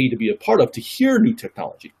have paid to be a part of to hear new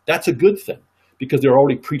technology. That's a good thing, because they're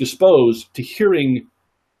already predisposed to hearing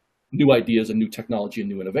new ideas and new technology and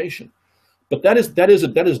new innovation. But that is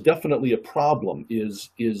definitely a problem.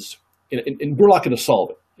 And we're not going to solve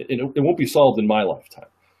it. It won't be solved in my lifetime,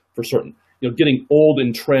 for certain. Getting old,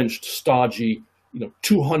 entrenched, stodgy,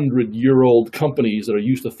 200-year-old companies that are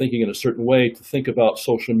used to thinking in a certain way to think about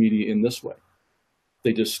social media in this way.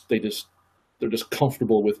 They're just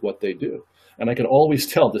comfortable with what they do. And I can always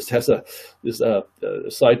tell, this has a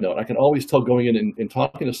side note. I can always tell going in and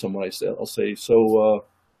talking to someone. I'll say, "So,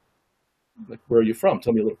 like, where are you from?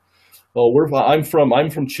 Tell me a little." "Oh, I'm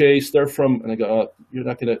from Chase. They're from," and I go, "You're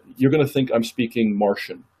gonna think I'm speaking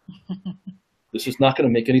Martian. This is not gonna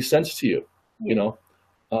make any sense to you, not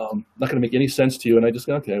gonna make any sense to you." And I just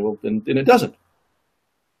go, "Okay, well, then it doesn't."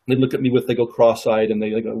 They look at me they go cross-eyed, and they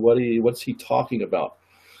go, "What's he talking about?"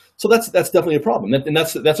 So that's definitely a problem, and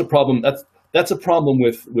that's a problem. That's a problem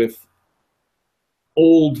with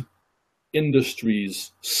old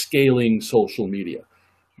industries scaling social media.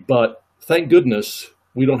 But thank goodness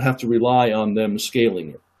we don't have to rely on them scaling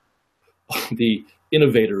it. The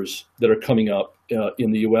innovators that are coming up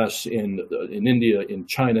in the U.S., in India, in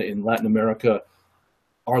China, in Latin America,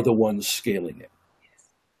 are the ones scaling it.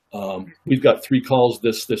 We've got 3 calls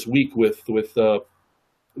this week with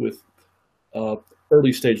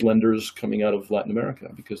early stage lenders coming out of Latin America,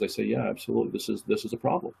 because they say, "Yeah, absolutely, this is a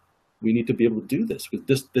problem. We need to be able to do this.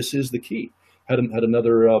 This is the key." Had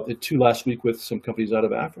another 2 last week with some companies out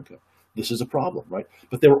of Africa. This is a problem, right?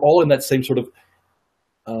 But they were all in that same sort of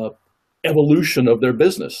evolution of their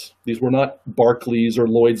business. These were not Barclays or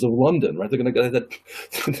Lloyd's of London, right? They're going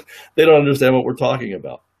to they don't understand what we're talking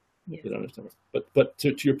about. Yes. They don't understand. But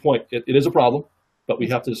to your point, it is a problem, but we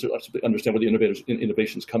have to understand where the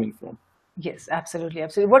innovation is coming from. Yes, absolutely.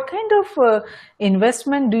 What kind of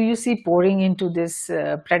investment do you see pouring into this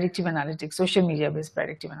predictive analytics, social media-based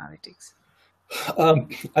predictive analytics?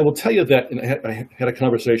 I will tell you that, and I had a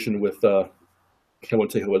conversation with, I won't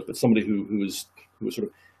tell you who it was, but somebody who was sort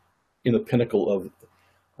of in the pinnacle of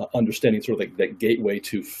understanding sort of like that gateway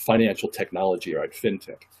to financial technology, right,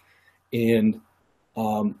 fintech. And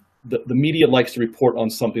the media likes to report on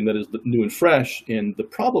something that is new and fresh, and the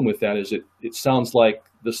problem with that is it sounds like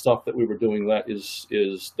the stuff that we were doing that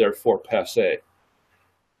is therefore passé.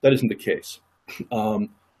 That isn't the case. I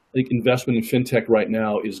think investment in fintech right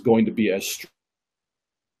now is going to be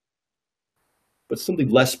but simply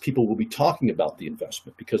less people will be talking about the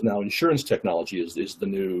investment, because now insurance technology is the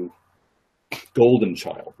new golden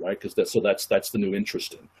child, right? Because that's the new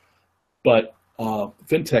interesting. But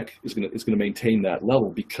fintech is going to maintain that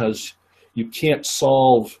level, because you can't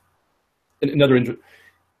solve another.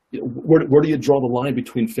 Where do you draw the line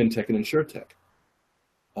between fintech and insurtech?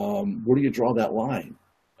 Where do you draw that line?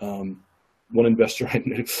 One investor I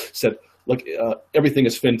knew said, "Look, everything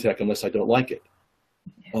is fintech unless I don't like it."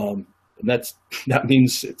 And that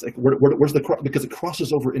means it's like where's the cross? Because it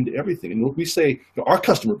crosses over into everything. And what we say, our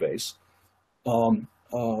customer base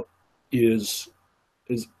is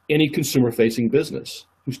any consumer-facing business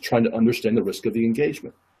who's trying to understand the risk of the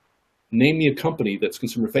engagement. Name me a company that's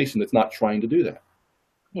consumer-facing that's not trying to do that.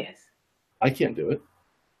 Yes, I can't do it,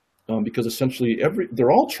 because essentially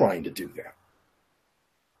they're all trying to do that.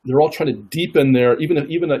 They're all trying to deepen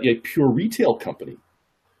even a pure retail company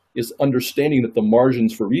is understanding that the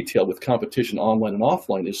margins for retail with competition online and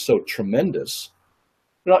offline is so tremendous.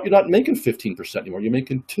 You're not making 15% anymore. You're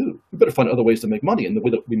making 2%. We better find other ways to make money. And the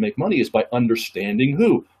way that we make money is by understanding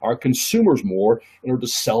who? Our consumers more, in order to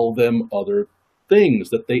sell them other things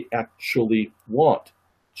that they actually want.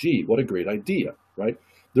 Gee, what a great idea, right?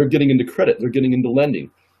 They're getting into credit. They're getting into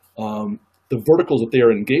lending. The verticals that they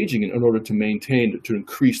are engaging in order to maintain, to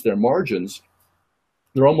increase their margins,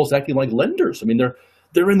 they're almost acting like lenders. I mean,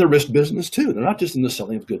 they're in the risk business too. They're not just in the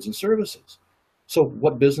selling of goods and services. So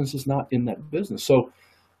what business is not in that business?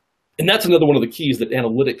 And that's another one of the keys that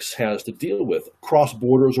analytics has to deal with across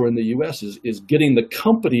borders or in the US is getting the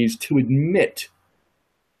companies to admit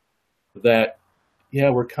that, yeah,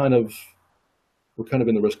 we're kind of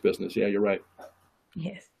in the risk business. Yeah, you're right.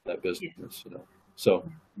 Yes. That business, So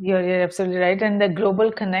you're absolutely right. And the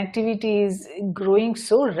global connectivity is growing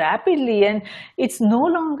so rapidly, and it's no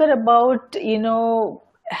longer about,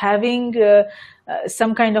 having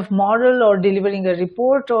some kind of model or delivering a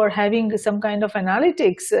report or having some kind of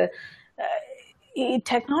analytics.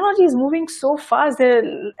 Technology is moving so fast.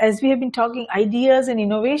 As we have been talking, ideas and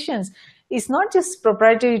innovations, it's not just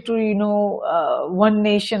proprietary to one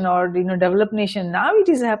nation or developed nation. Now it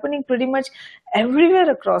is happening pretty much everywhere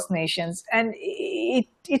across nations, and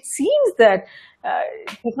it seems that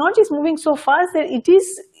technology is moving so fast that it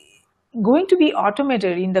is going to be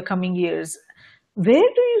automated in the coming years. Where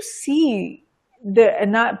do you see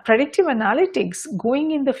the predictive analytics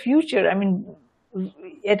going in the future? I mean,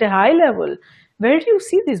 at a high level, where do you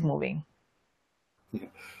see this moving?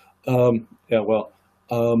 I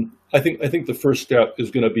think the first step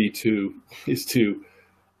is going to be to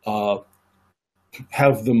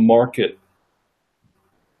have the market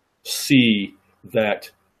see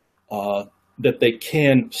that they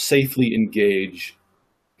can safely engage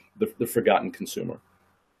the forgotten consumer,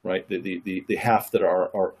 right? The half that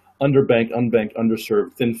are underbanked, unbanked,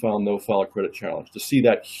 underserved, thin file, no file, credit challenge. To see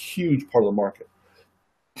that huge part of the market,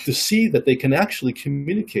 to see that they can actually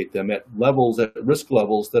communicate them at risk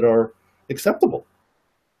levels that are acceptable,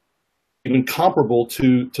 even comparable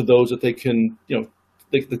to those that they can,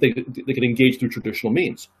 they can engage through traditional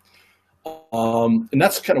means. And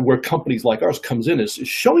that's kind of where companies like ours comes in, is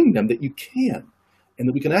showing them that you can, and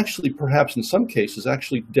that we can actually, perhaps in some cases,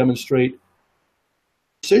 actually demonstrate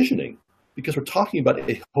decisioning, because we're talking about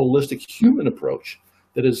a holistic human approach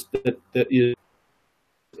that is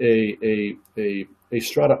a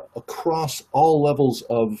strata across all levels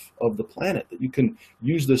of the planet, that you can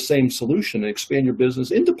use the same solution and expand your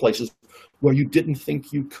business into places where you didn't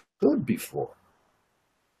think you could before.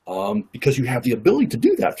 Because you have the ability to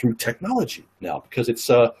do that through technology now, because it's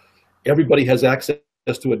everybody has access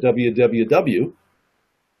to a www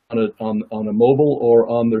on a mobile or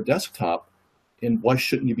on their desktop, and why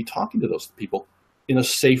shouldn't you be talking to those people in a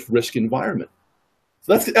safe risk environment?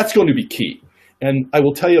 So that's going to be key. And I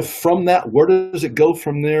will tell you, from that, where does it go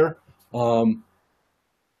from there?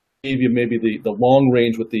 Maybe the long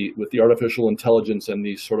range with the artificial intelligence and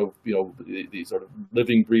these sort of these sort of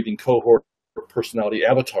living, breathing cohort personality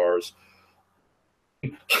avatars.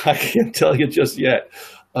 I can't tell you just yet.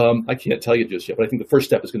 But I think the first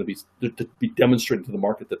step is going to be demonstrating to the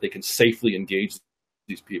market that they can safely engage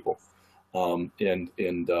these people, and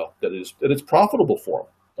that it's profitable for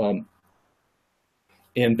them,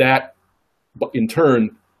 and that, but in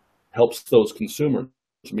turn, helps those consumers.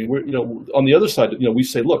 I mean, we're on the other side. We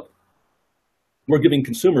say, look, we're giving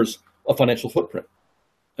consumers a financial footprint,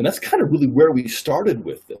 and that's kind of really where we started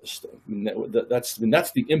with this thing. I mean,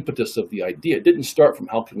 that's the impetus of the idea. It didn't start from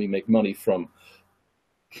how can we make money from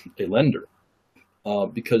a lender,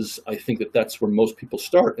 because I think that's where most people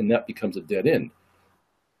start, and that becomes a dead end.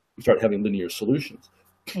 We start having linear solutions.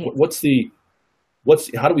 Yeah.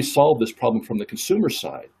 How do we solve this problem from the consumer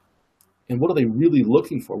side? And what are they really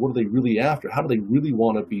looking for? What are they really after? How do they really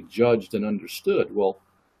want to be judged and understood? Well,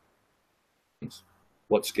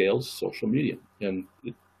 what scales? Social media, and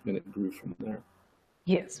it grew from there.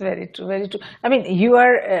 Yes, very true, very true. I mean,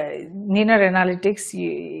 Niner Analytics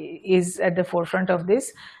is at the forefront of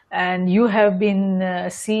this, and you have been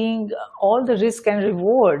seeing all the risk and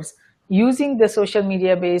rewards using the social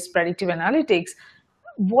media-based predictive analytics.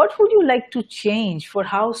 What would you like to change for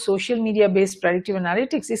how social media-based predictive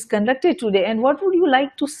analytics is conducted today? And what would you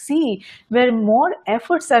like to see where more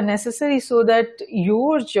efforts are necessary so that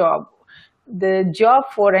your job, the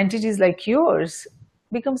job for entities like yours,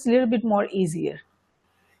 becomes a little bit more easier?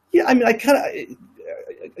 Yeah, I mean, I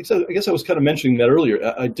guess I was kind of mentioning that earlier.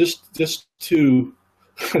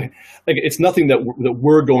 It's nothing that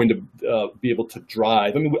we're going to be able to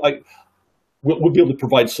drive. I mean, we'll be able to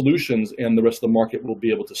provide solutions, and the rest of the market will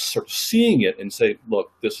be able to start seeing it and say,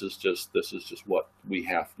 look, this is just what we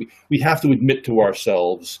have to admit to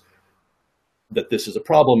ourselves that this is a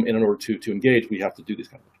problem, and in order to engage, we have to do these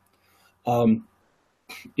kind of things.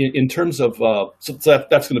 In terms of so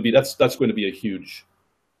that's going to be a huge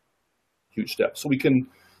step. So we can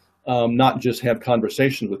not just have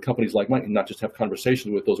conversations with companies like mine, not just have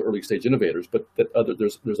conversations with those early stage innovators, but that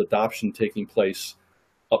there's adoption taking place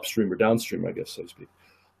upstream or downstream, I guess, so to speak.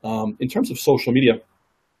 In terms of social media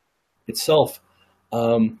itself,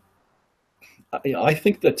 I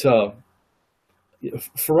think that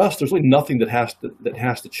for us, there's really nothing that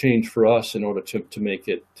has to change for us in order to make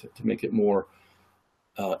it more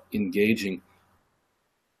engaging.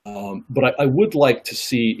 But I would like to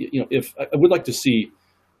see,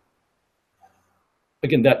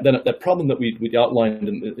 again, that problem that we outlined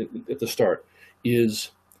at the start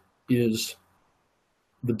is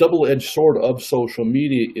the double-edged sword of social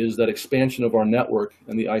media is that expansion of our network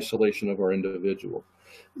and the isolation of our individual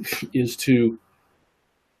is to,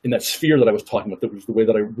 in that sphere that I was talking about, that was the way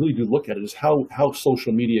that I really do look at it, is how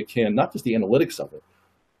social media can, not just the analytics of it,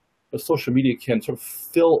 but social media can sort of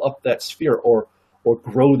fill up that sphere or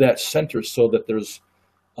grow that center so that there's,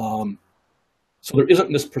 so there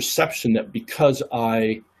isn't this perception that because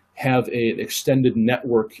I have an extended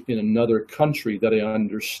network in another country that I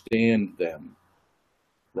understand them,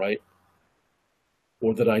 right?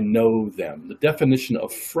 Or that I know them. The definition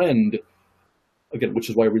of friend, again, which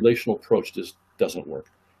is why a relational approach doesn't work.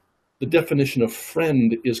 The definition of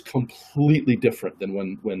friend is completely different than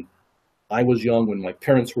when I was young, when my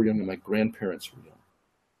parents were young, and my grandparents were young.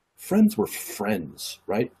 Friends were friends,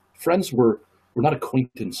 right? Friends were not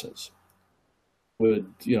acquaintances.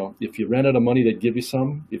 If you ran out of money, they'd give you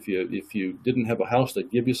some. If you didn't have a house, they'd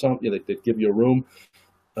give you some. They'd give you a room.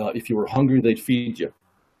 If you were hungry, they'd feed you.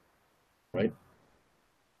 Right?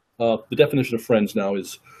 The definition of friends now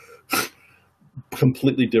is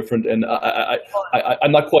completely different, and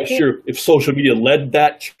I'm not quite sure if social media led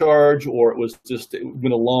that charge or it was just it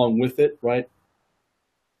went along with it, right?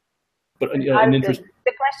 But the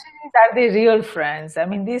question is, are they real friends? I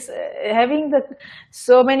mean, this having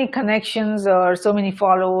so many connections or so many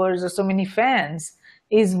followers or so many fans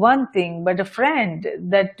is one thing, but a friend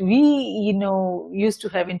that we used to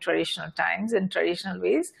have in traditional times and traditional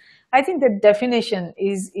ways, I think the definition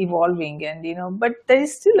is evolving, and but there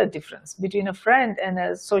is still a difference between a friend and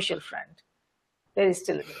a social friend. There is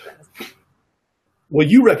still a difference. Well,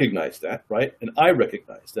 you recognize that, right? And I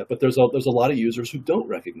recognize that, but there's a lot of users who don't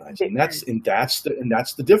recognize it, and that's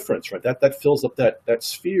the difference, right? That fills up that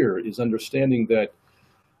sphere, is understanding that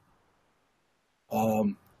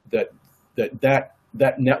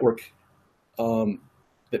that network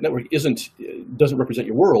doesn't represent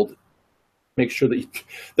your world. Make sure that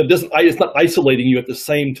it's not isolating you at the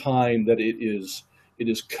same time that it is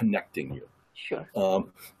connecting you. Sure.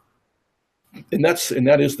 And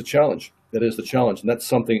that is the challenge. That is the challenge, and that's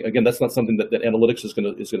something. Again, that's not something that analytics is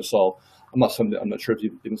going to solve. I'm not sure if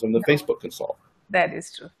even something that Facebook can solve. That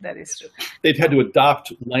is true. That is true. They've had to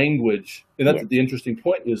adopt language, and that's the interesting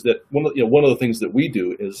point. Is that one of the things that we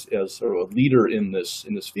do as sort of a leader in this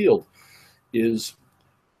field is,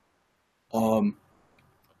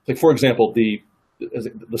 like for example, the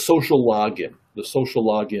social login. The social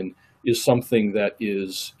login is something that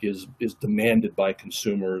is demanded by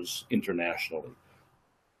consumers internationally.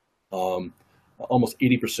 Almost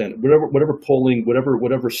 80%, whatever polling,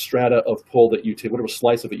 whatever strata of poll that you take, whatever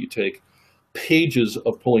slice of it you take, pages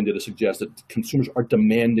of polling data suggest that consumers are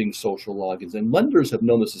demanding social logins, and lenders have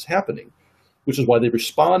known this is happening, which is why they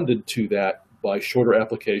responded to that by shorter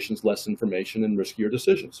applications, less information, and riskier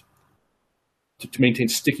decisions to maintain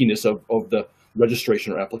stickiness of the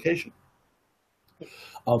registration or application.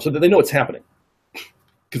 So that they know it's happening.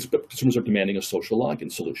 Consumers are demanding a social login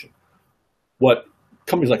solution. What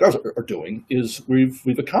companies like ours are doing is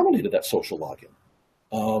we've accommodated that social login.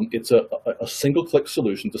 It's a single-click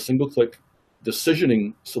solution. It's a single-click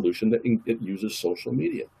decisioning solution that it uses social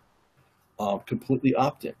media, completely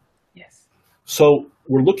opt-in. Yes. So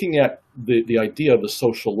we're looking at the idea of the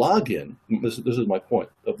social login. This is my point.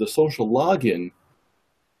 Of the social login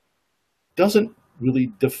doesn't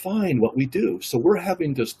really define what we do. So we're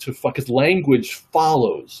having to because language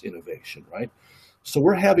follows innovation, right? So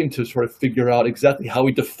we're having to sort of figure out exactly how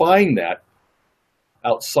we define that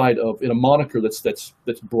outside of in a moniker that's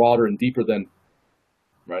broader and deeper than,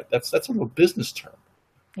 right? That's sort of a business term.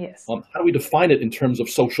 Yes. How do we define it in terms of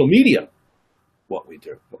social media? What we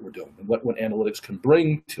do, what we're doing, and what analytics can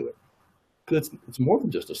bring to it. Because it's more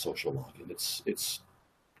than just a social login. It's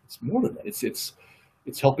more than that. It's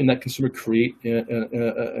it's helping that consumer create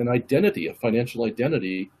an identity, a financial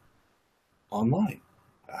identity online.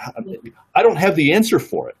 I don't have the answer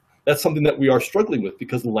for it. That's something that we are struggling with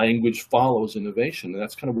because language follows innovation, and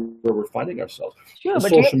that's kind of where we're finding ourselves. Sure, And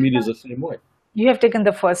but social media is the same way. you have taken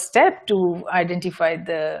the first step to identify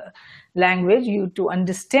the language, to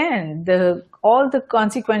understand all the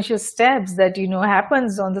consequential steps that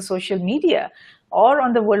happens on the social media or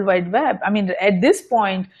on the World Wide Web. I mean, at this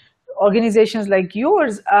point, organizations like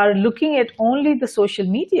yours are looking at only the social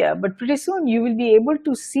media, but pretty soon you will be able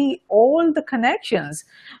to see all the connections.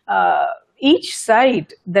 Each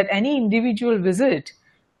site that any individual visit,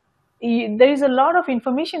 there is a lot of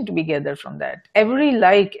information to be gathered from that. Every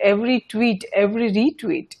like, every tweet, every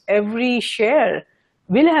retweet, every share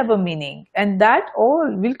will have a meaning, and that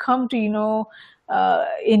all will come to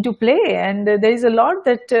into play. And there is a lot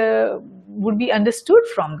that would be understood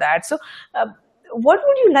from that. So, what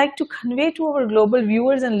would you like to convey to our global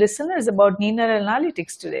viewers and listeners about Nina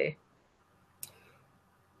Analytics today?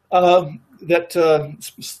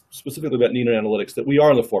 Specifically about Nina Analytics, that we are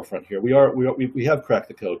on the forefront here. We have cracked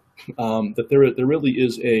the code. That there really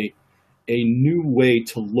is a new way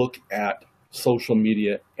to look at social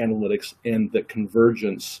media analytics and the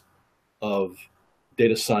convergence of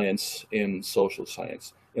data science and social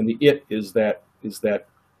science. And the it is that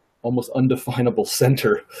almost undefinable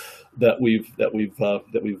center that we've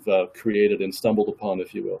created and stumbled upon,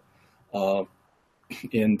 if you will,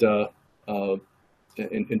 and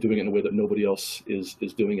doing it in a way that nobody else is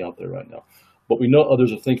doing out there right now. But we know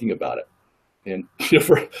others are thinking about it, and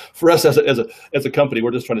for us as a company,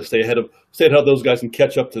 we're just trying to stay ahead of those guys and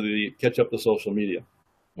catch up to social media.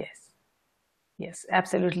 Yes,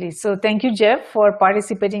 absolutely. So thank you, Jeff, for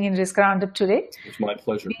participating in Risk Roundup today. It's my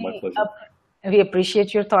pleasure. We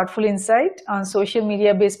appreciate your thoughtful insight on social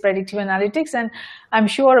media-based predictive analytics, and I'm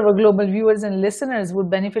sure our global viewers and listeners would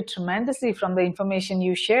benefit tremendously from the information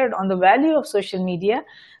you shared on the value of social media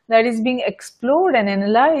that is being explored and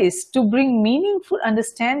analyzed to bring meaningful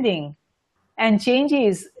understanding and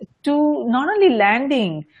changes to not only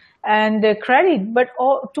landing and credit, but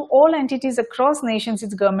to all entities across nations,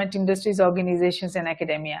 its government, industries, organizations, and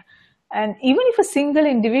academia. And even if a single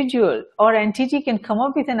individual or entity can come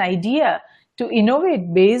up with an idea to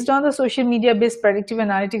innovate based on the social media-based predictive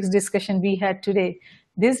analytics discussion we had today,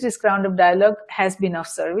 this Risk Roundup dialogue has been of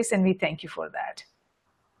service, and we thank you for that.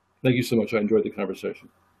 Thank you so much. I enjoyed the conversation.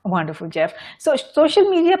 Wonderful, Jeff. So social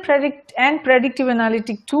media predictive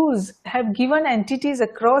analytic tools have given entities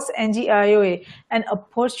across NGIOA an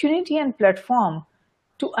opportunity and platform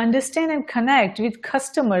to understand and connect with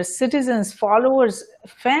customers, citizens, followers,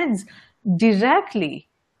 fans directly.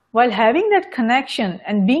 While having that connection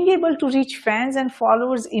and being able to reach fans and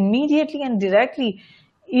followers immediately and directly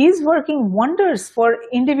is working wonders for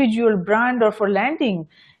individual brand or for landing,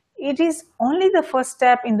 it is only the first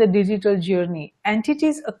step in the digital journey.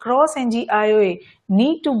 Entities across NGIOA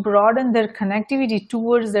need to broaden their connectivity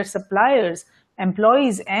towards their suppliers,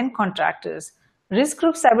 employees, and contractors. Risk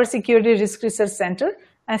Group Cybersecurity Risk Research Center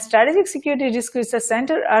and Strategic Security Risk Research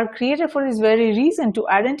Center are created for this very reason, to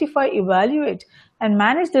identify, evaluate, and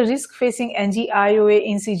manage the risk facing NGIOA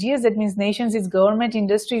in CGS, that means nations, its government,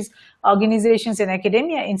 industries, organizations, and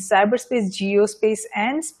academia in cyberspace, geospace,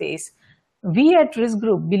 and space. We at Risk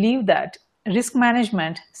Group believe that risk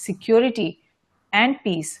management, security, and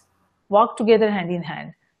peace walk together hand in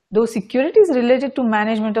hand. Though security is related to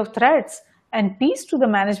management of threats and peace to the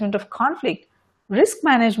management of conflict, risk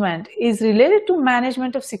management is related to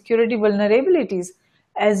management of security vulnerabilities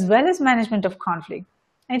as well as management of conflict.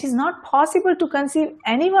 And it is not possible to conceive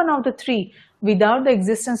any one of the three without the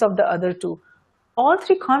existence of the other two. All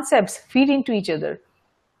three concepts feed into each other.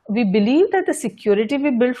 We believe that the security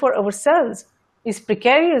we build for ourselves is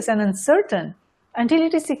precarious and uncertain until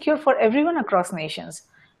it is secure for everyone across nations.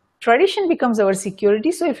 Tradition becomes our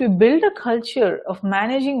security, so if we build a culture of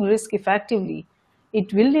managing risk effectively,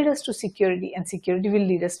 it will lead us to security, and security will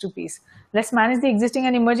lead us to peace. Let's manage the existing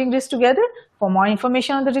and emerging risks together. For more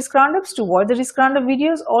information on the Risk Roundups, to watch the Risk Roundup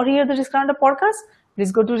videos or hear the Risk Roundup podcast,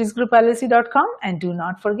 please go to riskgroupllc.com and do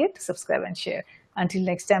not forget to subscribe and share. Until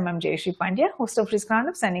next time, I'm Jayashree Pandya, host of Risk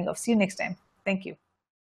Roundup, signing off. See you next time. Thank you.